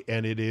fog,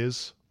 and it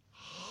is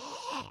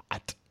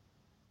hot.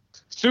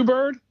 Sue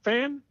Bird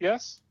fan?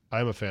 Yes,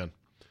 I'm a fan.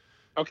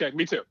 Okay,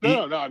 me too.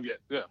 No, I'm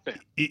fan.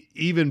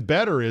 Even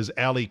better is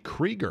Ali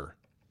Krieger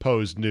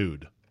posed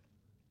nude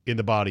in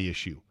the body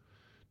issue.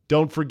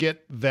 Don't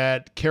forget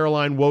that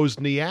Caroline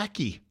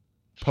Wozniacki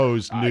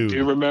posed nude.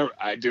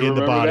 I do in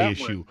the body that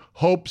issue.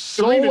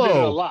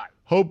 One.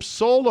 Hope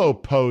Solo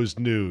posed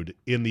nude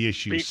in the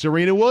issue.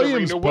 Serena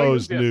Williams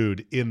posed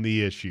nude in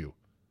the issue.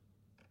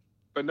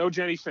 But no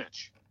Jenny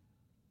Finch.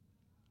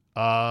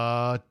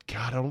 God,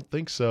 I don't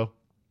think so.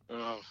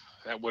 Oh,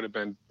 that would have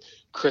been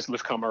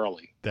Christmas come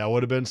early. That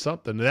would have been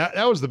something. That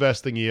was the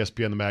best thing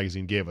ESPN the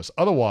magazine gave us.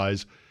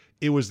 Otherwise,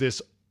 it was this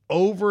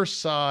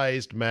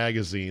oversized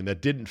magazine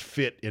that didn't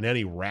fit in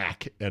any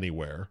rack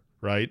anywhere,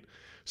 right?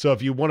 So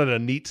if you wanted a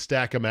neat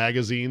stack of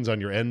magazines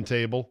on your end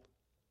table,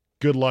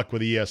 good luck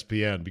with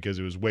ESPN because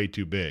it was way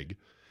too big.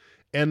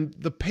 And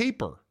the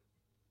paper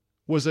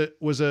was a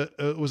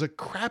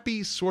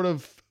crappy sort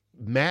of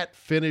matte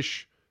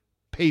finish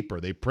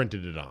paper they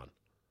printed it on.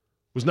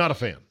 Was not a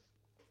fan.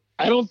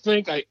 I don't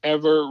think I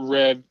ever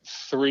read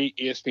 3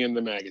 ESPN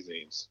the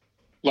magazines.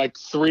 Like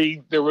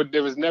 3, there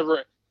was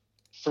never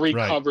 3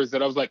 covers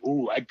that I was like,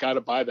 ooh, I got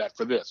to buy that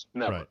for this.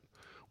 Never. Right.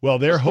 Well,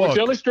 they're hooked.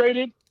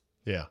 Illustrated.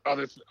 Yeah.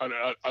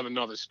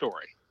 Another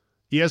story.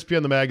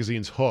 ESPN the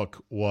magazine's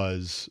hook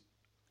was,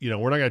 we're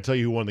not going to tell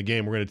you who won the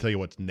game. We're going to tell you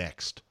what's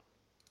next.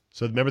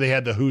 So remember they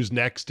had the Who's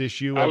Next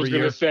issue every year? I was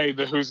going to say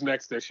the Who's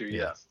Next issue,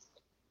 yes.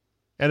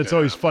 And it's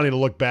always funny to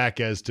look back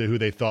as to who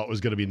they thought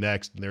was going to be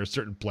next. And there are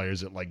certain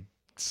players that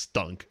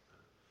stunk.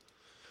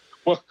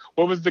 What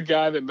was the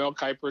guy that Mel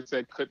Kiper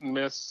said couldn't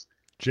miss?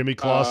 Jimmy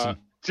Clausen.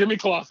 Jimmy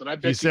Clausen. I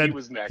bet he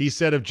was next. He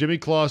said, if Jimmy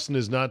Clausen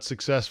is not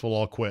successful,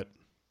 I'll quit.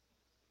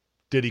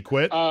 Did he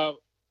quit? No,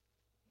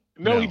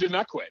 No. he did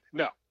not quit.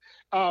 No.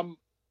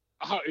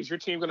 How is your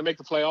team going to make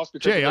the playoffs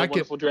because Jay, of the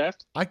wonderful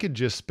draft? I could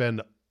just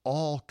spend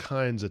all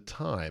kinds of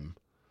time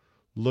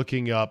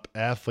looking up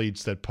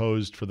athletes that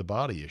posed for the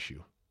body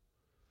issue.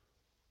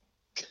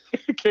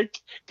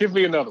 Give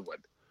me another one.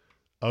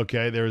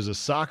 Okay, there's a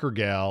soccer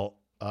gal,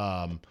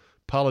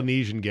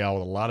 Polynesian gal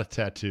with a lot of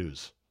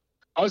tattoos.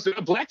 Oh, it's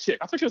a black chick.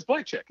 I thought she was a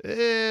black chick.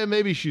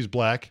 Maybe she's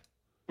black.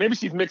 Maybe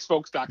she's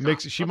mixedfolks.com.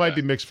 She might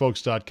be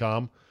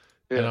mixedfolks.com.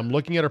 Yeah. And I'm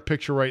looking at her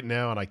picture right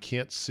now, and I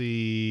can't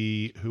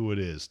see who it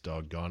is.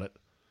 Doggone it!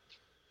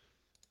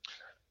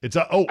 It's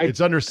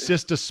under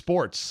Sista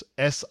Sports,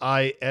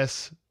 SISTA.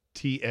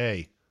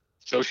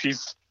 So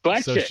she's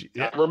black chick.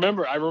 I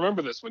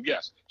remember this one.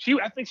 Yes,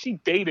 I think she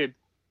dated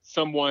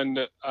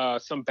someone,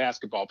 some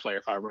basketball player,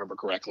 if I remember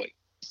correctly.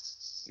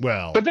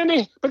 Well, but then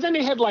they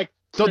had like.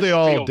 Don't Prince they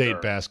all Fielder.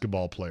 date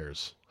basketball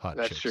players? Hot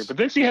That's chicks. true. But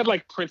then she had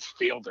like Prince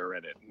Fielder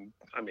in it. And,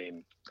 I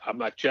mean, I'm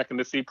not checking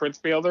to see Prince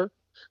Fielder,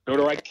 nor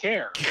do I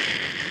care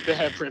to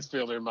have Prince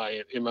Fielder in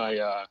my.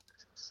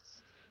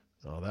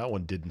 Oh, that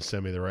one didn't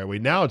send me the right way.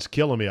 Now it's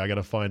killing me. I got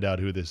to find out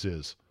who this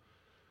is.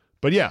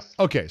 But yeah,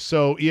 okay.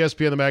 So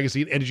ESPN the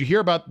magazine, and did you hear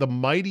about the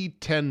mighty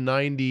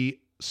 1090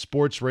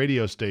 sports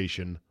radio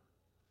station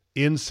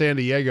in San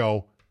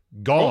Diego?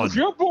 Gone. Oh,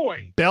 your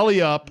boy.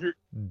 Belly up.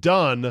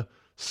 Done.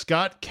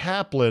 Scott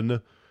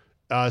Kaplan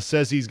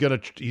says he's got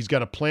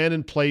a plan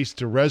in place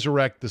to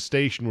resurrect the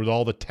station with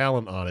all the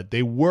talent on it.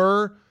 They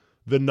were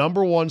the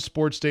number one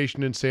sports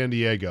station in San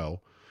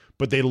Diego,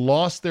 but they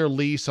lost their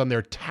lease on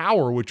their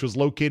tower, which was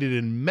located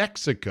in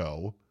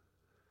Mexico,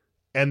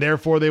 and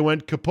therefore they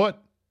went kaput.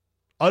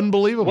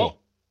 Unbelievable.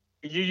 Well,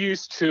 you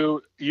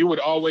would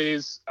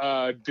always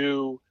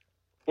do,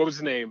 what was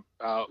his name?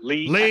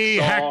 Lee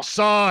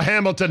Hacksaw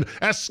Hamilton.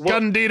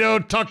 Escondido,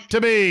 talk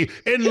to me.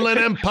 Inland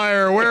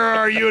Empire, where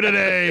are you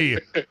today?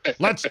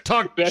 Let's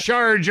talk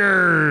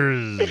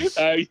Chargers.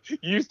 I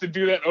used to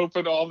do that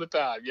open all the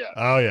time, yeah.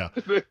 Oh, yeah.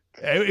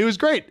 It was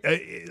great.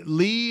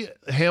 Lee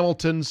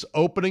Hamilton's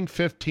opening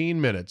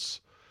 15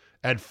 minutes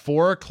at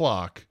 4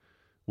 o'clock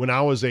when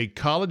I was a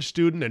college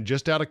student and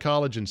just out of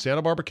college in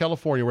Santa Barbara,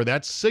 California, where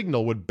that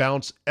signal would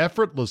bounce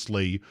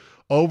effortlessly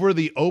over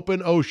the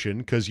open ocean,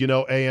 because, you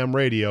know, AM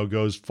radio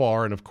goes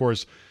far. And, of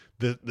course,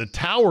 the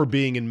tower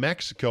being in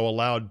Mexico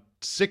allowed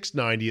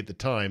 690 at the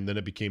time. Then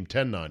it became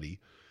 1090.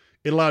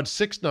 It allowed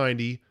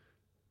 690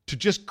 to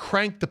just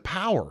crank the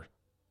power,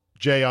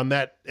 Jay, on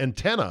that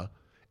antenna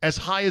as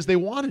high as they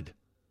wanted.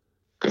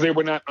 Because they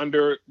were not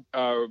under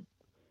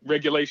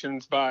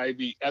regulations by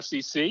the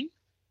FCC?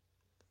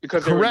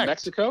 Because they were in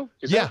Mexico?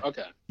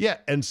 Okay. Yeah,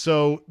 and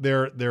so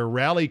their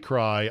rally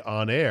cry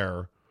on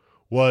air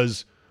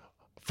was,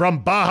 from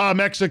Baja,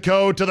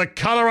 Mexico to the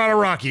Colorado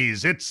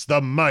Rockies, it's the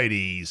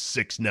mighty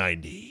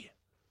 690.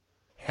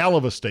 Hell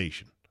of a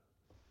station.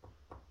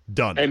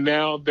 Done. And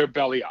now they're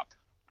belly up.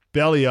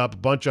 Belly up, a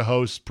bunch of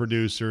hosts,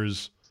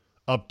 producers,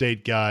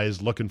 update guys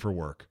looking for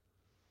work.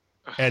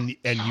 And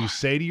you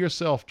say to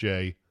yourself,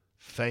 Jay,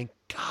 thank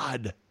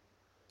God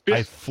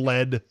I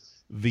fled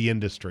the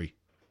industry.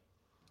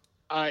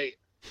 I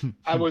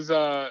was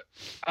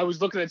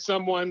looking at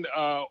someone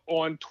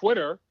on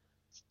Twitter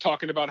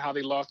talking about how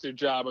they lost their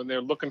job and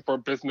they're looking for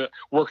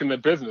work in the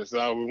business.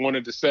 I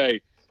wanted to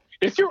say,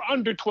 if you're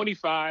under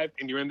 25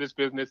 and you're in this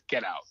business,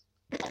 get out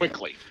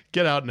quickly.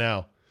 Get out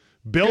now.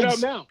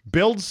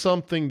 Build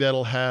something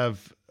that'll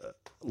have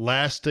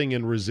lasting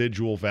and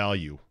residual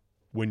value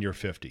when you're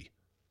 50.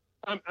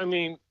 I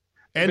mean,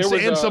 and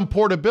some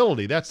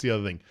portability. That's the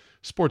other thing.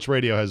 Sports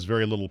radio has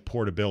very little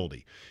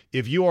portability.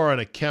 If you are an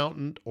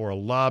accountant or a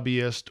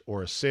lobbyist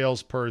or a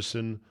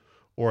salesperson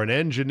or an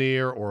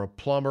engineer or a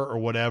plumber or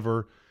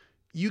whatever,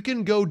 you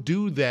can go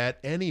do that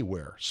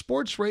anywhere.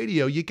 Sports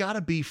radio, you got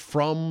to be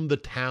from the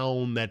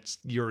town that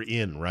you're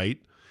in,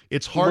 right?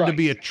 It's hard to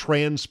be a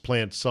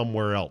transplant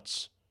somewhere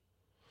else,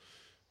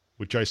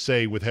 which I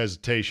say with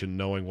hesitation,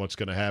 knowing what's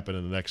going to happen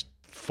in the next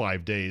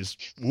 5 days.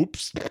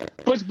 Oops.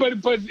 But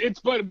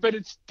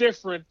it's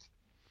different.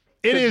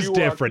 It is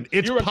different.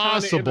 It's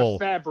possible. In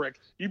the fabric.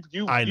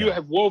 You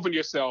have woven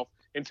yourself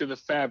into the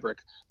fabric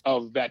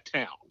of that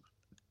town.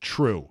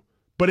 True.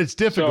 But it's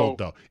difficult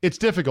though. It's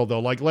difficult though.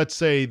 Like, let's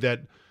say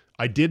that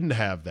I didn't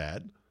have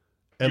that.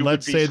 And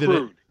let's say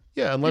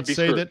let's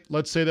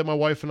say that my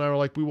wife and I are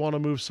like, we want to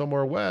move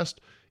somewhere west.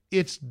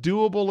 It's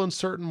doable in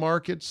certain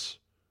markets,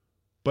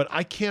 but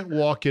I can't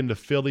walk into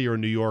Philly or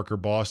New York or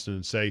Boston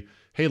and say,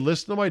 hey,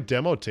 listen to my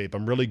demo tape.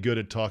 I'm really good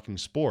at talking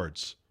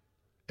sports.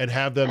 And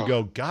have them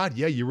go, God,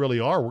 yeah, you really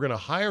are. We're going to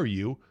hire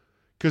you.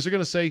 Because they're going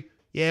to say,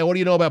 yeah, what do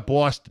you know about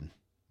Boston?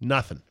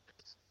 Nothing.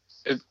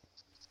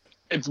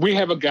 We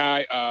have a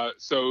guy,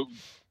 so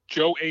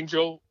Joe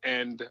Angel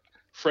and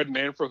Fred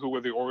Manfred, who were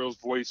the Orioles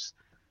voice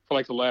for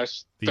like the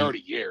last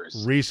 30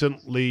 years.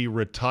 Recently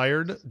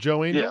retired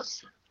Joe Angel?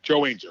 Yes,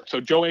 Joe Angel. So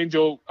Joe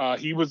Angel,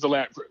 he was the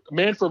last.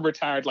 Manfred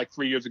retired like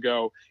 3 years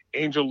ago.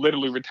 Angel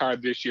literally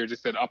retired this year,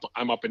 just said,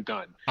 I'm up and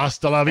done.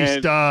 Hasta la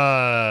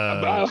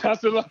vista.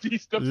 Hasta la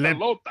vista,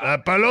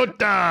 pelota.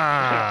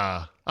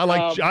 Pelota.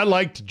 I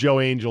liked Joe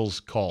Angel's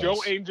calls.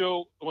 Joe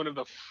Angel, one of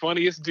the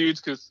funniest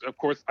dudes, because of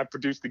course I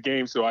produced the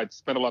game, so I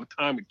spent a lot of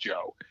time with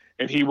Joe,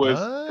 and he was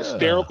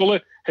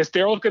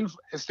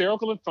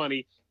hysterical and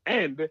funny,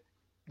 and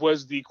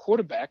was the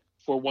quarterback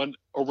for one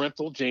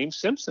Orenthal James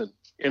Simpson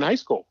in high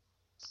school.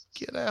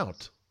 Get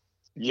out.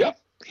 Yep.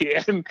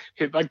 And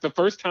like the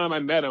first time I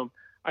met him,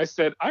 I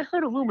said, I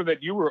heard a rumor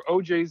that you were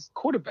OJ's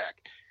quarterback.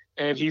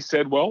 And he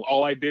said, well,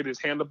 all I did is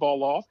hand the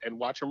ball off and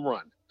watch him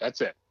run.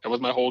 That's it. That was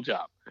my whole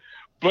job.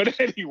 But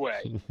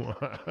anyway,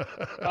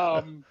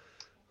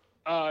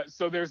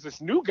 so there's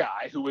this new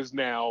guy who is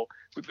now,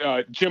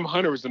 Jim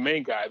Hunter is the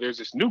main guy. There's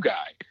this new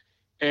guy.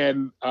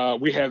 And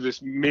we have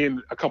me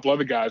and a couple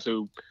other guys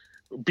who,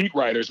 beat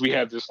writers, we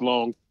have this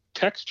long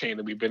text chain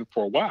that we've been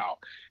for a while.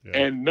 Yeah.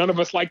 And none of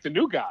us like the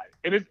new guy.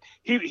 And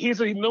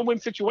he's a no-win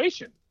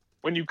situation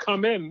when you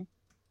come in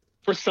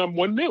for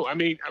someone new. I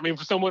mean,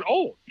 for someone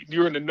old,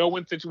 you're in a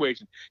no-win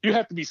situation. You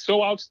have to be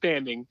so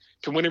outstanding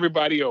to win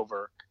everybody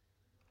over.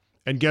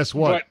 And guess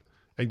what?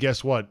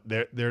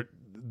 The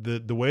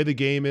way the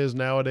game is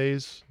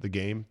nowadays,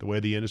 the way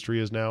the industry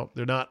is now,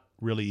 they're not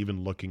really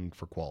even looking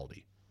for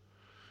quality.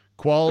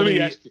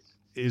 Quality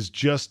is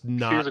just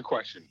not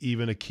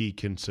even a key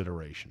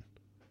consideration.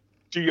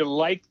 Do you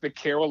like the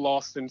Kara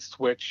Lawson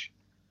switch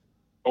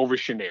over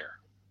Chenier?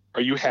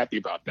 Are you happy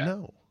about that?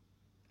 No.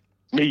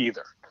 Me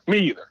either.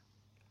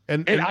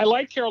 And I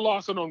like Kara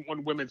Lawson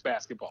on women's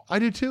basketball. I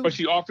do too. But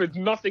she offers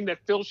nothing that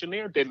Phil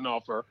Chenier didn't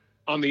offer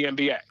on the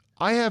NBA.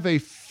 I have a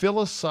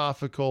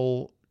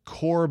philosophical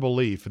core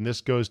belief, and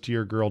this goes to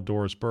your girl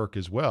Doris Burke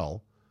as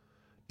well.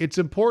 It's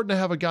important to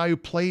have a guy who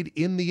played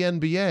in the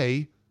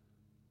NBA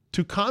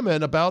to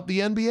comment about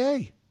the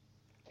NBA.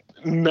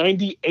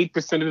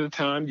 98% of the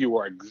time, you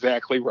are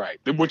exactly right.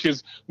 Which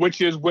is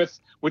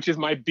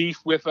my beef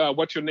with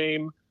what's your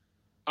name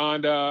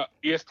on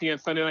ESPN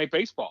Sunday Night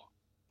Baseball,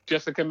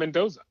 Jessica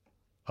Mendoza.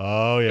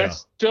 Oh yeah,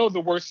 that's still the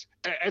worst.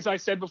 As I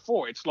said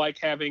before, it's like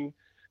having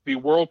the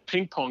world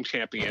ping pong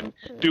champion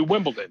do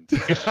Wimbledon.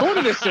 It's sort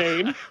of the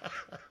same.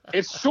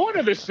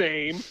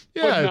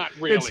 Yeah, but not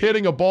really. It's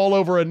hitting a ball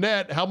over a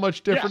net. How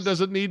much different does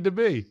it need to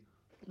be?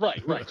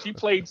 Right. She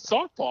played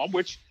softball,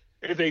 which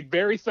is a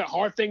very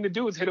hard thing to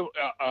do, is hit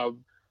a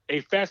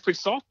fast pitch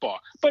softball.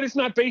 But it's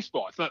not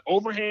baseball. It's not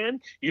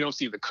overhand. You don't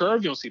see the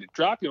curve. You don't see the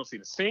drop. You don't see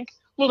the sink.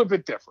 A little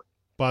bit different.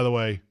 By the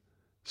way,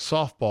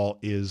 softball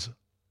is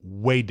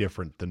way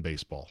different than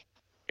baseball.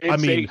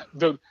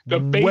 The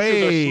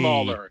bases are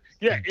smaller.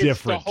 Yeah, it's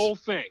different. The whole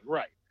thing,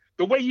 right.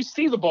 The way you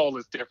see the ball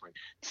is different.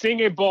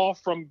 Seeing a ball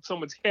from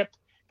someone's hip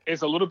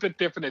is a little bit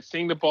different than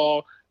seeing the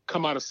ball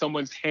come out of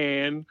someone's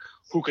hand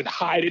who can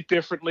hide it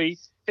differently.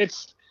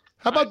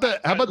 How about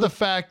the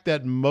fact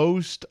that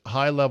most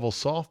high-level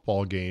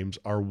softball games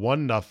are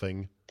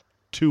 1-0,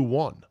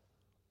 2-1,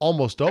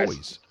 almost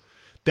always.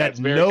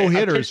 No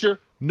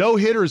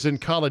hitters in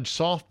college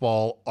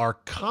softball are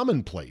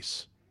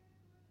commonplace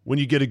when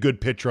you get a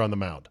good pitcher on the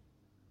mound.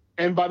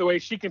 And by the way,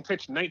 she can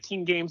pitch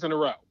 19 games in a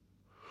row.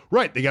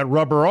 Right, they got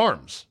rubber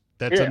arms.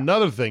 That's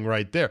another thing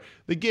right there.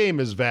 The game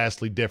is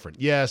vastly different,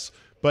 yes,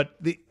 but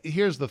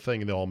here's the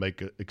thing they'll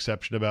make an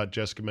exception about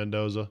Jessica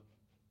Mendoza.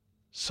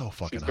 So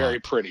fucking hot. She's very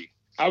pretty.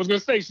 I was going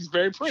to say she's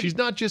very pretty. She's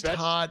not just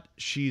hot.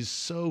 She's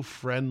so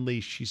friendly.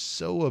 She's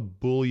so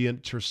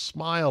ebullient. Her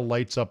smile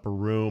lights up a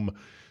room.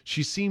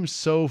 She seems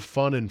so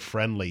fun and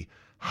friendly.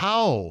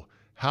 How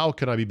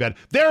can I be bad?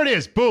 There it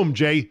is. Boom,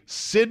 Jay.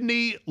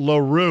 Sydney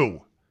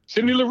Leroux.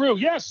 Sydney Leroux,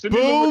 yes.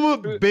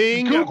 Boom,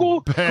 bing,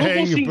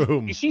 bang,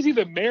 boom. She's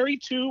either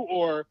married to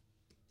or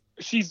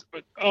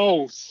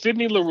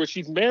Sydney Leroux.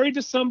 She's married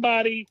to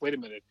somebody. Wait a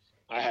minute.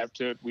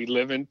 We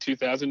live in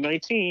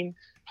 2019.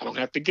 I don't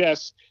have to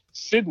guess.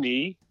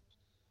 Sydney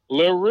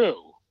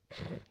Leroux.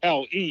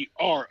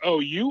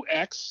 Leroux.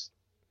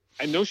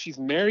 I know she's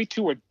married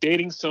to or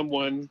dating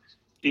someone.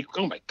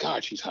 Oh my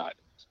God, she's hot.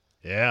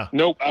 Yeah.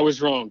 Nope, I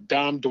was wrong.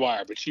 Dom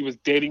Dwyer, but she was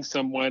dating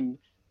someone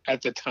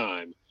at the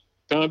time.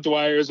 Dom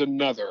Dwyer is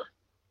another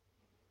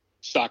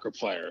soccer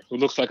player who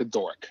looks like a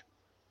dork.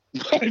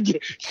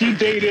 she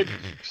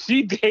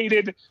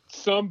dated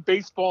some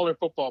baseball or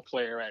football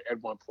player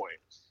at one point.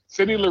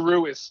 Sydney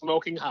Leroux is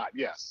smoking hot,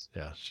 yes.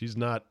 Yeah, she's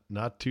not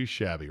too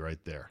shabby right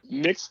there.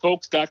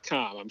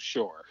 Knicksfolks.com, I'm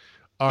sure.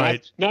 All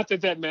right. Not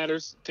that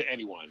matters to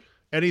anyone.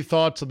 Any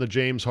thoughts on the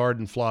James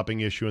Harden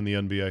flopping issue in the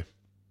NBA?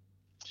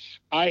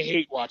 I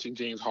hate watching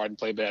James Harden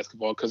play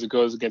basketball because it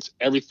goes against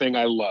everything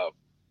I love.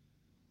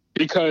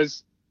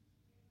 Because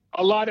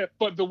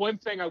but the one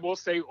thing I will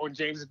say on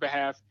James's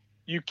behalf,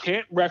 you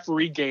can't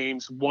referee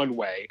games one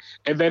way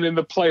and then in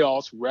the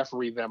playoffs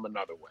referee them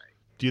another way.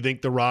 Do you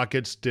think the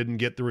Rockets didn't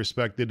get the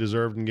respect they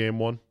deserved in game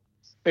one?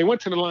 They went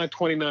to the line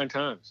 29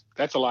 times.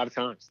 That's a lot of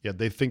times. Yeah,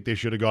 they think they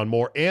should have gone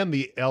more. And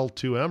the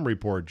L2M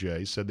report,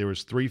 Jay, said there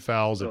was 3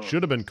 fouls that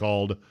should have been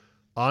called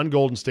on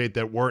Golden State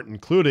that weren't,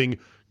 including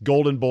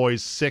Golden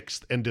Boy's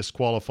 6th and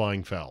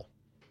disqualifying foul.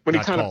 When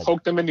he kind of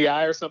poked them in the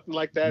eye or something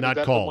like that? Not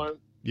called.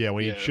 Yeah,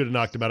 when he should have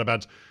knocked him out of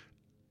bounds.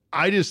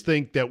 I just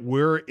think that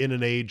we're in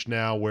an age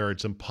now where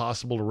it's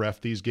impossible to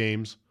ref these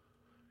games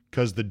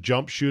because the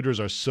jump shooters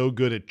are so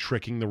good at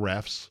tricking the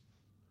refs.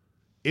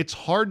 It's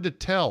hard to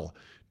tell.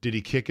 Did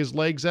he kick his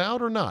legs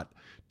out or not?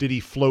 Did he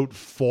float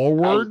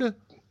forward?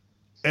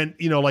 And,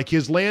 like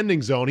his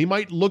landing zone, he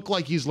might look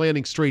like he's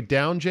landing straight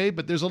down, Jay,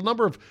 but there's a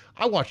number of,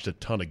 I watched a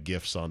ton of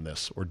GIFs on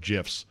this, or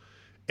GIFs,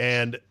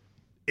 and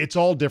it's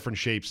all different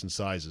shapes and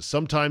sizes.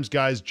 Sometimes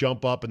guys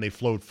jump up and they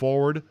float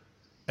forward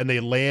and they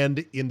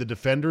land in the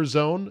defender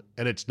zone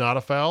and it's not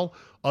a foul.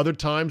 Other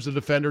times the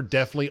defender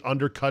definitely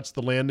undercuts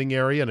the landing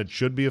area and it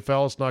should be a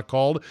foul. It's not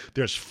called.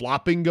 There's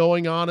flopping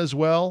going on as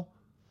well.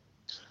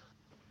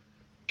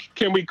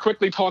 Can we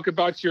quickly talk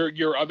about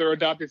your other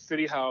adopted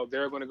city, how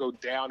they're going to go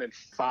down in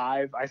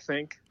 5, I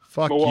think?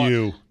 Fuck Milwaukee.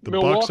 you. The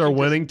Milwaukee Bucks are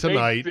winning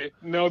tonight.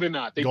 No, they're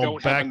not. They Go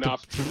don't have back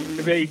enough.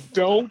 They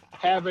don't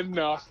have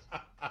enough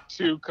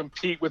to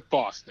compete with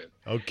Boston.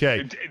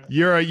 Okay.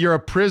 You're a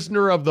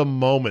prisoner of the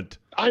moment.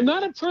 I'm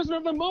not a prisoner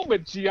of the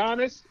moment.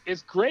 Giannis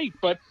is great,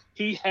 but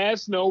he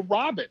has no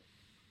Robin.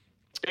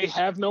 They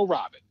have no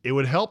Robin. It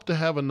would help to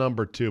have a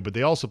number 2, but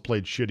they also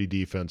played shitty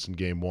defense in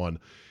game 1.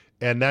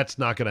 And that's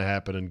not going to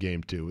happen in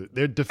game 2.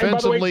 They're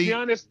defensively.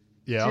 And by the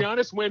way,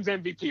 Giannis wins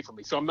MVP for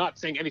me, so I'm not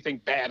saying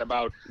anything bad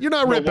about. You're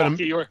not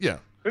Milwaukee ripping him.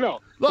 Yeah. No.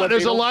 Look,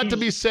 there's a lot to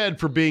be said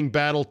for being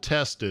battle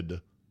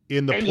tested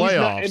in the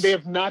playoffs. And they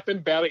have not been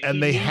battle.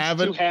 And they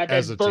haven't to have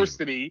as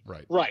adversity. A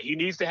team. Right. He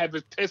needs to have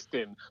his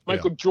piston,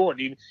 Michael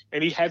Jordan,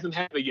 and he hasn't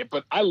had it yet.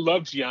 But I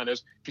love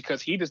Giannis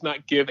because he does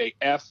not give a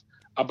F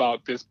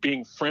about this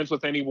being friends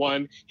with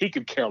anyone. He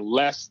could care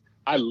less.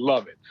 I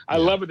love it. I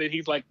love it that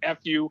he's like, F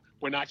you,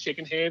 we're not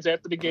shaking hands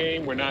after the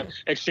game. We're not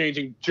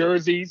exchanging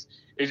jerseys.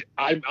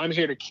 I'm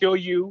here to kill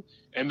you,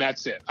 and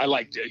that's it. I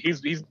like it.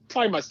 He's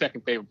probably my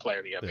second favorite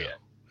player in the NBA.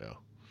 Yeah.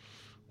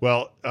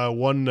 Well,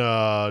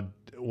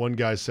 one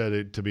guy said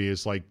it to me,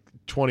 it's like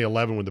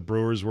 2011 when the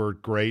Brewers were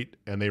great,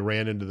 and they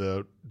ran into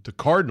the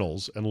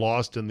Cardinals and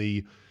lost in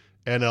the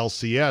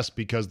NLCS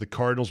because the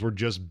Cardinals were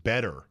just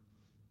better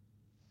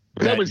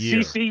that was year.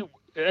 CC.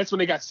 That's when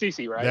they got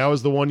CC, right? That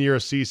was the 1 year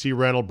of CC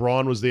Reynolds.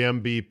 Braun was the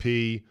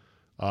MVP.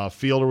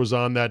 Fielder was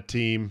on that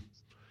team,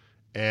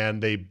 and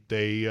they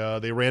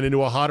ran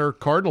into a hotter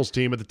Cardinals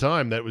team at the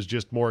time that was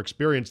just more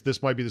experienced.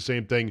 This might be the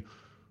same thing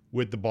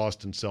with the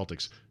Boston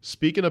Celtics.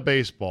 Speaking of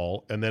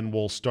baseball, and then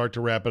we'll start to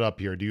wrap it up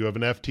here. Do you have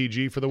an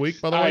FTG for the week,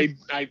 by the way?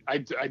 I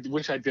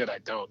wish I did. I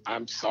don't.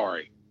 I'm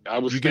sorry.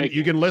 You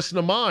can listen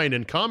to mine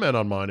and comment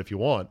on mine if you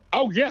want.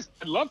 Oh yes,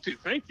 I'd love to.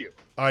 Thank you.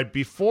 All right.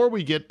 Before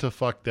we get to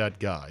fuck that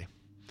guy,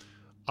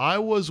 I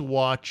was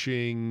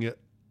watching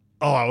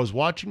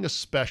a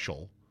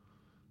special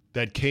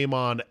that came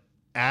on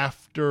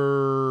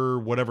after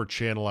whatever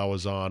channel I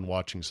was on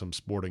watching some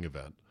sporting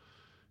event.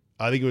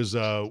 I think it was,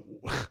 I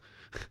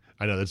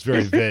know that's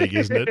very vague,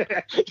 isn't it?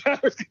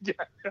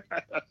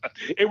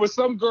 It was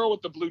some girl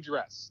with the blue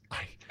dress.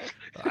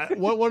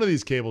 One of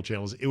these cable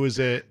channels. It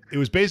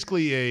was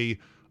basically a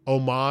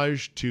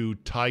homage to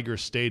Tiger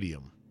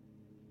Stadium.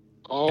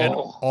 Oh. And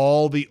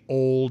all the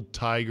old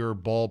Tiger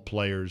ball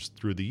players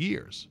through the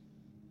years.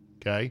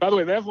 Okay. By the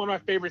way, that's one of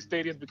my favorite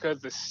stadiums because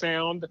the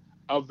sound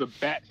of the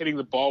bat hitting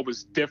the ball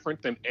was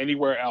different than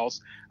anywhere else.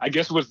 I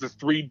guess it was the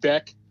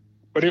 3-deck,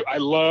 but I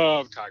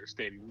love Tiger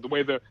Stadium. The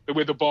way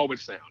the ball would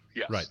sound.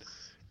 Yes. Right.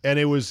 And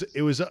it was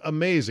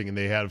amazing. And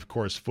they had, of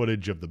course,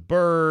 footage of the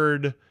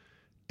bird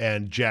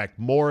and Jack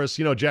Morris.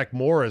 Jack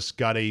Morris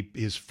got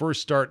his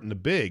first start in the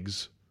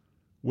bigs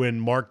when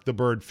Mark the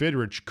Bird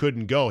Fidrich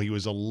couldn't go. He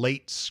was a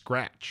late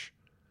scratch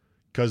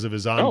because of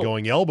his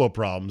ongoing elbow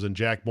problems. And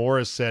Jack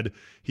Morris said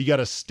he got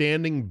a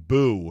standing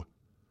boo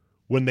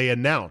when they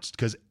announced,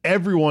 because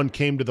everyone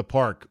came to the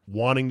park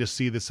wanting to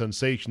see the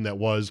sensation that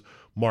was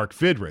Mark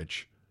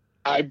Fidrich.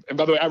 And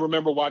by the way, I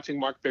remember watching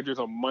Mark Fidrich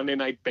on Monday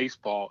Night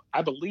Baseball,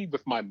 I believe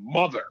with my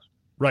mother.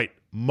 Right.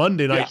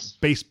 Monday Night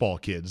Baseball,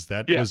 kids.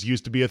 That was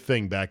used to be a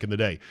thing back in the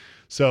day.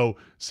 So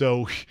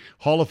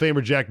Hall of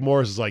Famer Jack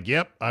Morris is like,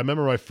 yep, I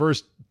remember my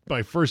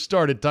first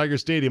start at Tiger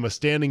Stadium, a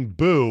standing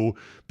boo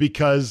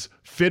because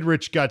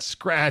Fidrich got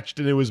scratched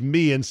and it was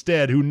me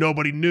instead, who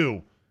nobody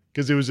knew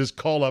because it was his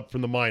call up from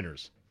the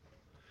minors.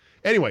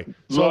 Anyway.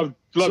 Love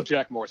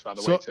Jack Morris, by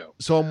the way, too.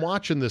 So I'm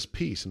watching this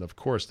piece, and of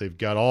course they've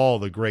got all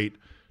the great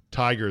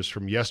Tigers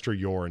from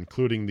yesteryear,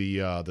 including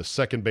the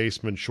second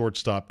baseman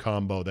shortstop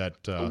combo that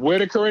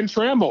Whitaker and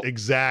Trammell.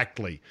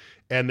 Exactly.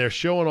 And they're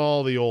showing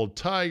all the old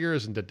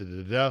Tigers and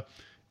da-da-da-da.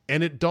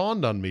 And it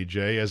dawned on me,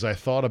 Jay, as I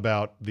thought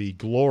about the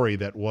glory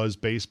that was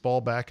baseball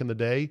back in the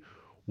day,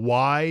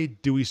 why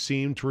do we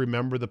seem to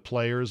remember the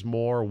players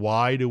more?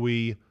 Why do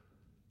we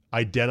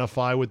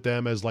identify with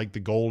them as like the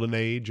golden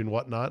age and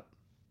whatnot?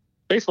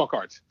 Baseball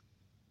cards.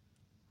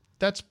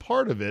 That's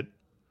part of it.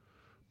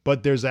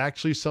 But there's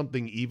actually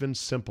something even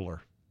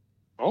simpler.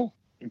 Oh,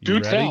 do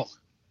tell.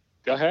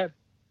 Go ahead.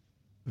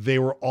 They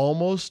were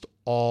almost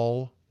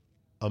all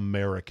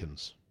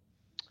Americans.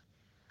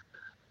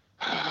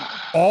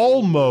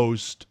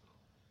 Almost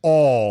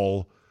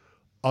all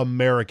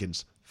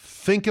Americans.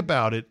 Think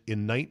about it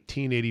in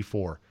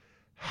 1984.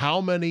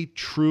 How many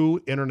true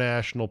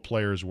international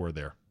players were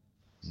there?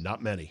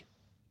 Not many.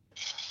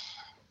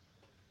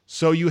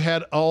 So you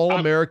had all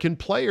American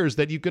players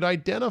that you could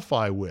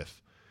identify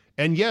with.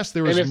 And yes,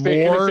 there was if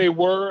more they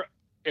were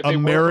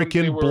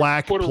American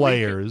black Puerto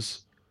players.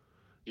 Ricans.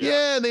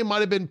 Yeah, they might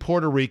have been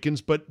Puerto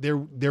Ricans, but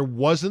there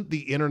wasn't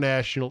the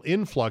international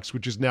influx,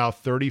 which is now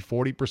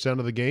 30-40%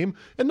 of the game.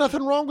 And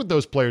nothing wrong with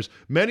those players.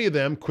 Many of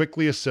them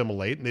quickly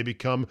assimilate, and they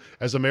become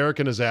as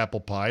American as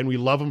apple pie, and we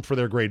love them for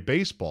their great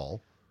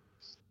baseball.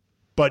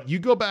 But you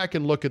go back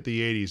and look at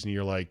the 80s, and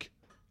you're like,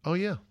 oh,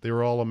 yeah, they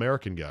were all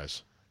American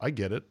guys. I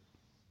get it.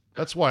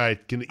 That's why I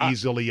can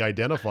easily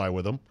identify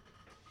with them.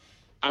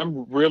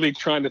 I'm really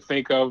trying to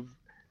think of,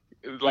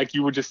 like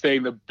you were just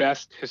saying, the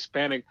best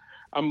Hispanic.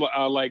 I'm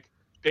like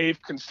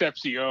Dave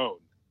Concepcion,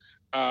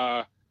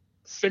 Sixto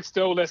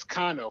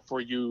Lescano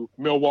for you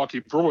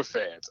Milwaukee Brewer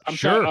fans. I'm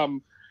sure.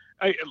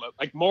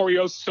 Like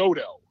Mario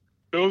Soto.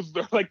 Those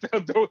are like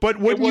those. But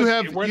wouldn't you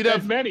have? You'd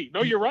have many.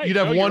 No, you're right. You'd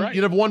have one. Right.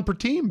 You'd have one per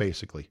team,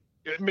 basically.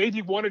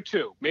 Maybe one or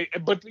two.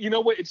 But you know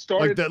what? It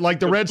started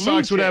like the Red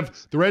Sox would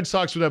have. The Red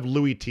Sox would have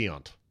Louis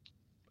Tiant,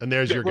 and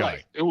there's your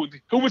guy. Who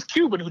was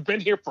Cuban, who'd been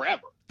here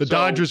forever. The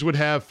Dodgers would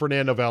have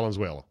Fernando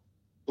Valenzuela,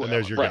 and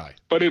there's your guy.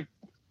 But it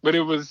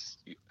was.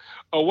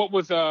 What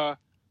was the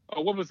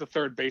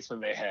third baseman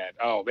they had?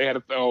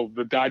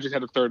 The Dodgers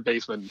had a third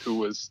baseman who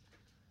was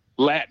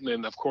Latin,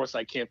 and of course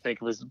I can't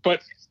think of his.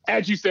 But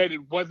as you said,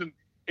 it wasn't.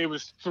 It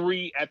was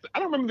three I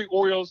don't remember the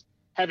Orioles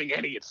having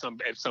any at some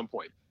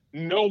point.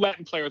 No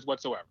Latin players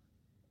whatsoever.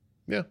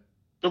 Yeah.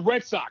 The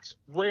Red Sox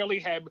rarely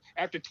had,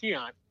 after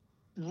Tiant,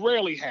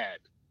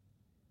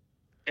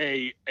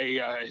 a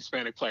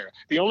Hispanic player.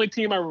 The only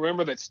team I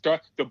remember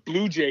the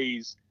Blue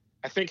Jays,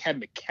 I think, had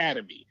an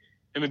academy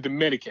in the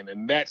Dominican,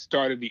 and that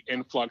started the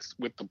influx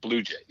with the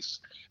Blue Jays.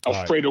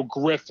 Alfredo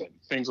Griffin,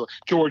 things like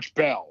George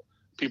Bell,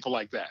 people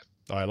like that.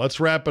 All right, let's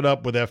wrap it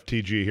up with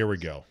FTG. Here we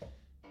go.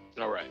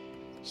 All right.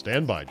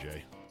 Stand by,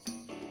 Jay.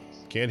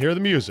 Can't hear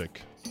the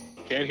music.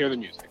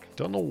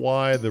 Don't know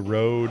why the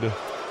Road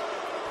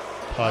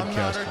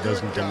podcast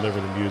doesn't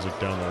deliver the music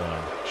down the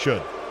line.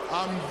 Should.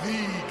 I'm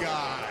the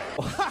guy.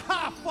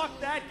 Fuck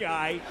that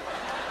guy.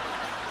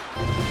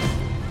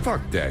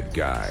 Fuck that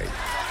guy.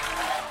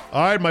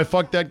 All right, my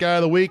fuck that guy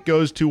of the week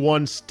goes to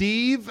one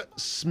Steve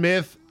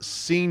Smith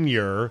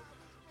Sr.,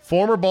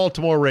 former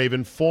Baltimore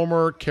Raven,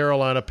 former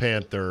Carolina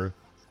Panther.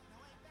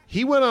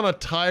 He went on a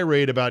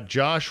tirade about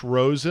Josh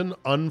Rosen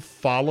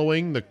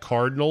unfollowing the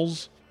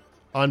Cardinals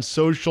on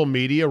social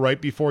media right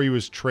before he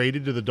was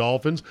traded to the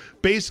Dolphins,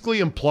 basically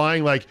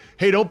implying like,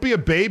 hey, don't be a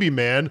baby,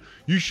 man.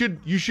 You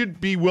should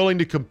be willing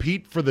to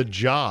compete for the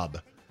job.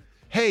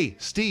 Hey,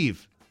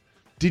 Steve,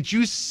 did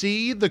you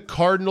see the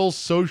Cardinals'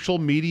 social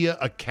media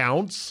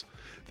accounts?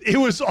 It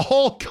was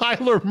all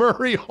Kyler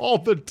Murray all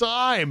the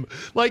time.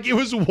 Like, it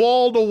was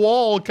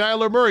wall-to-wall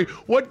Kyler Murray.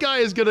 What guy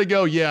is going to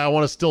go, yeah, I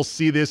want to still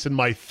see this in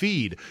my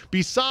feed?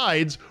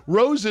 Besides,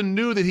 Rosen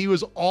knew that he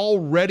was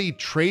already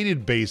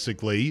traded,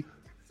 basically,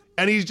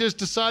 and he's just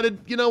decided,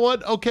 you know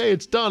what? Okay,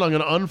 it's done. I'm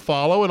going to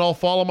unfollow, and I'll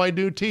follow my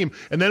new team.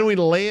 And then when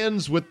he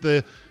lands with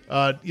the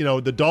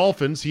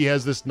Dolphins, he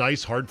has this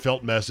nice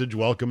heartfelt message.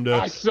 Welcome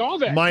to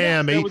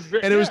Miami.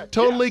 Yes, it was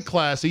totally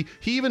classy.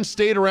 He even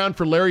stayed around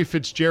for Larry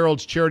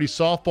Fitzgerald's charity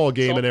softball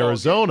game in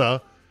Arizona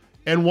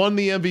and won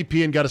the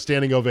MVP and got a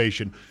standing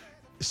ovation.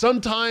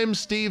 Sometimes,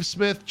 Steve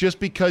Smith, just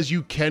because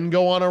you can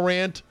go on a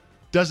rant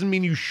doesn't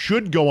mean you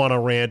should go on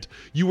a rant.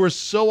 You were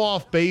so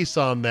off base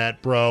on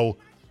that, bro.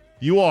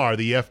 You are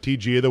the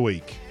FTG of the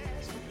week.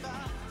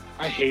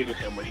 I hated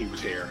him when he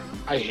was here.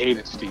 I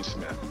hated Steve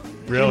Smith.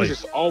 Really? He was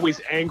just always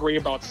angry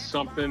about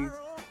something.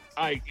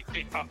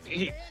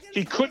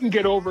 He couldn't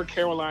get over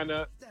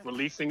Carolina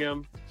releasing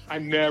him. I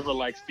never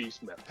liked Steve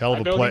Smith. Hell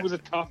of a player. He was a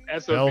tough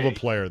SOB. Hell of a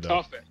player, though.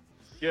 Tough.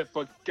 Yeah,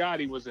 but God,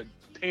 he was a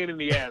pain in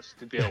the ass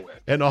to deal with.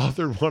 And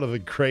authored one of the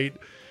great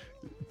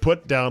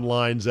put-down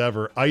lines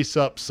ever. Ice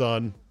up,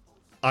 son.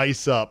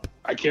 Ice up.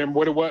 I can't remember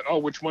what it was. Oh,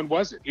 which one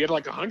was it? He had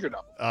like 100 of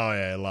them. Oh,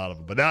 yeah, a lot of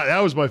them. But that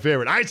was my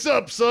favorite. Ice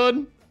up,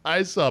 son.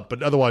 Ice up.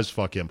 But otherwise,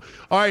 fuck him.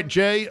 All right,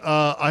 Jay,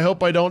 I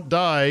hope I don't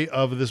die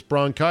of this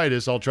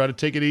bronchitis. I'll try to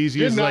take it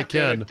easy as I can.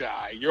 You're not going to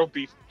die. You'll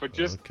be, but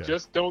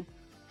just don't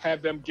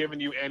have them giving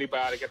you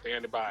antibiotic after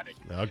antibiotic.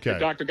 Okay. The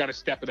doctor got to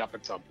step it up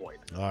at some point.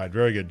 All right,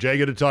 very good. Jay,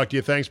 good to talk to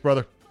you. Thanks,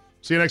 brother.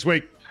 See you next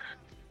week.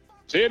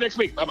 See you next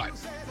week. Bye-bye.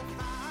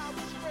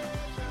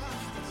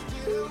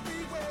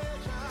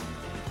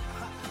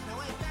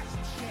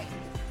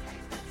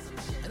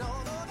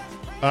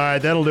 All right,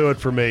 that'll do it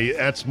for me.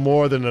 That's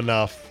more than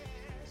enough.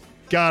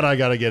 God, I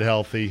got to get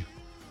healthy.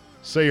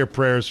 Say your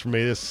prayers for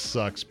me. This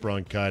sucks,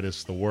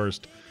 bronchitis, the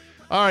worst.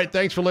 All right,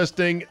 thanks for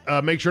listening.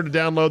 Make sure to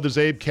download the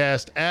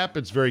Zabecast app.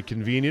 It's very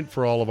convenient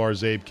for all of our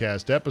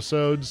Zabecast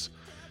episodes.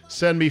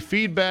 Send me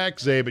feedback,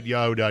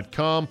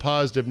 zabe@yahoo.com,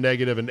 positive,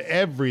 negative, and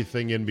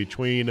everything in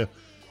between.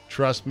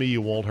 Trust me,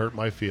 you won't hurt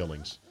my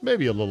feelings.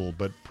 Maybe a little,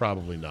 but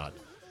probably not.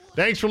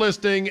 Thanks for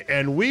listening,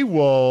 and we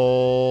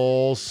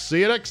will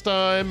see you next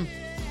time.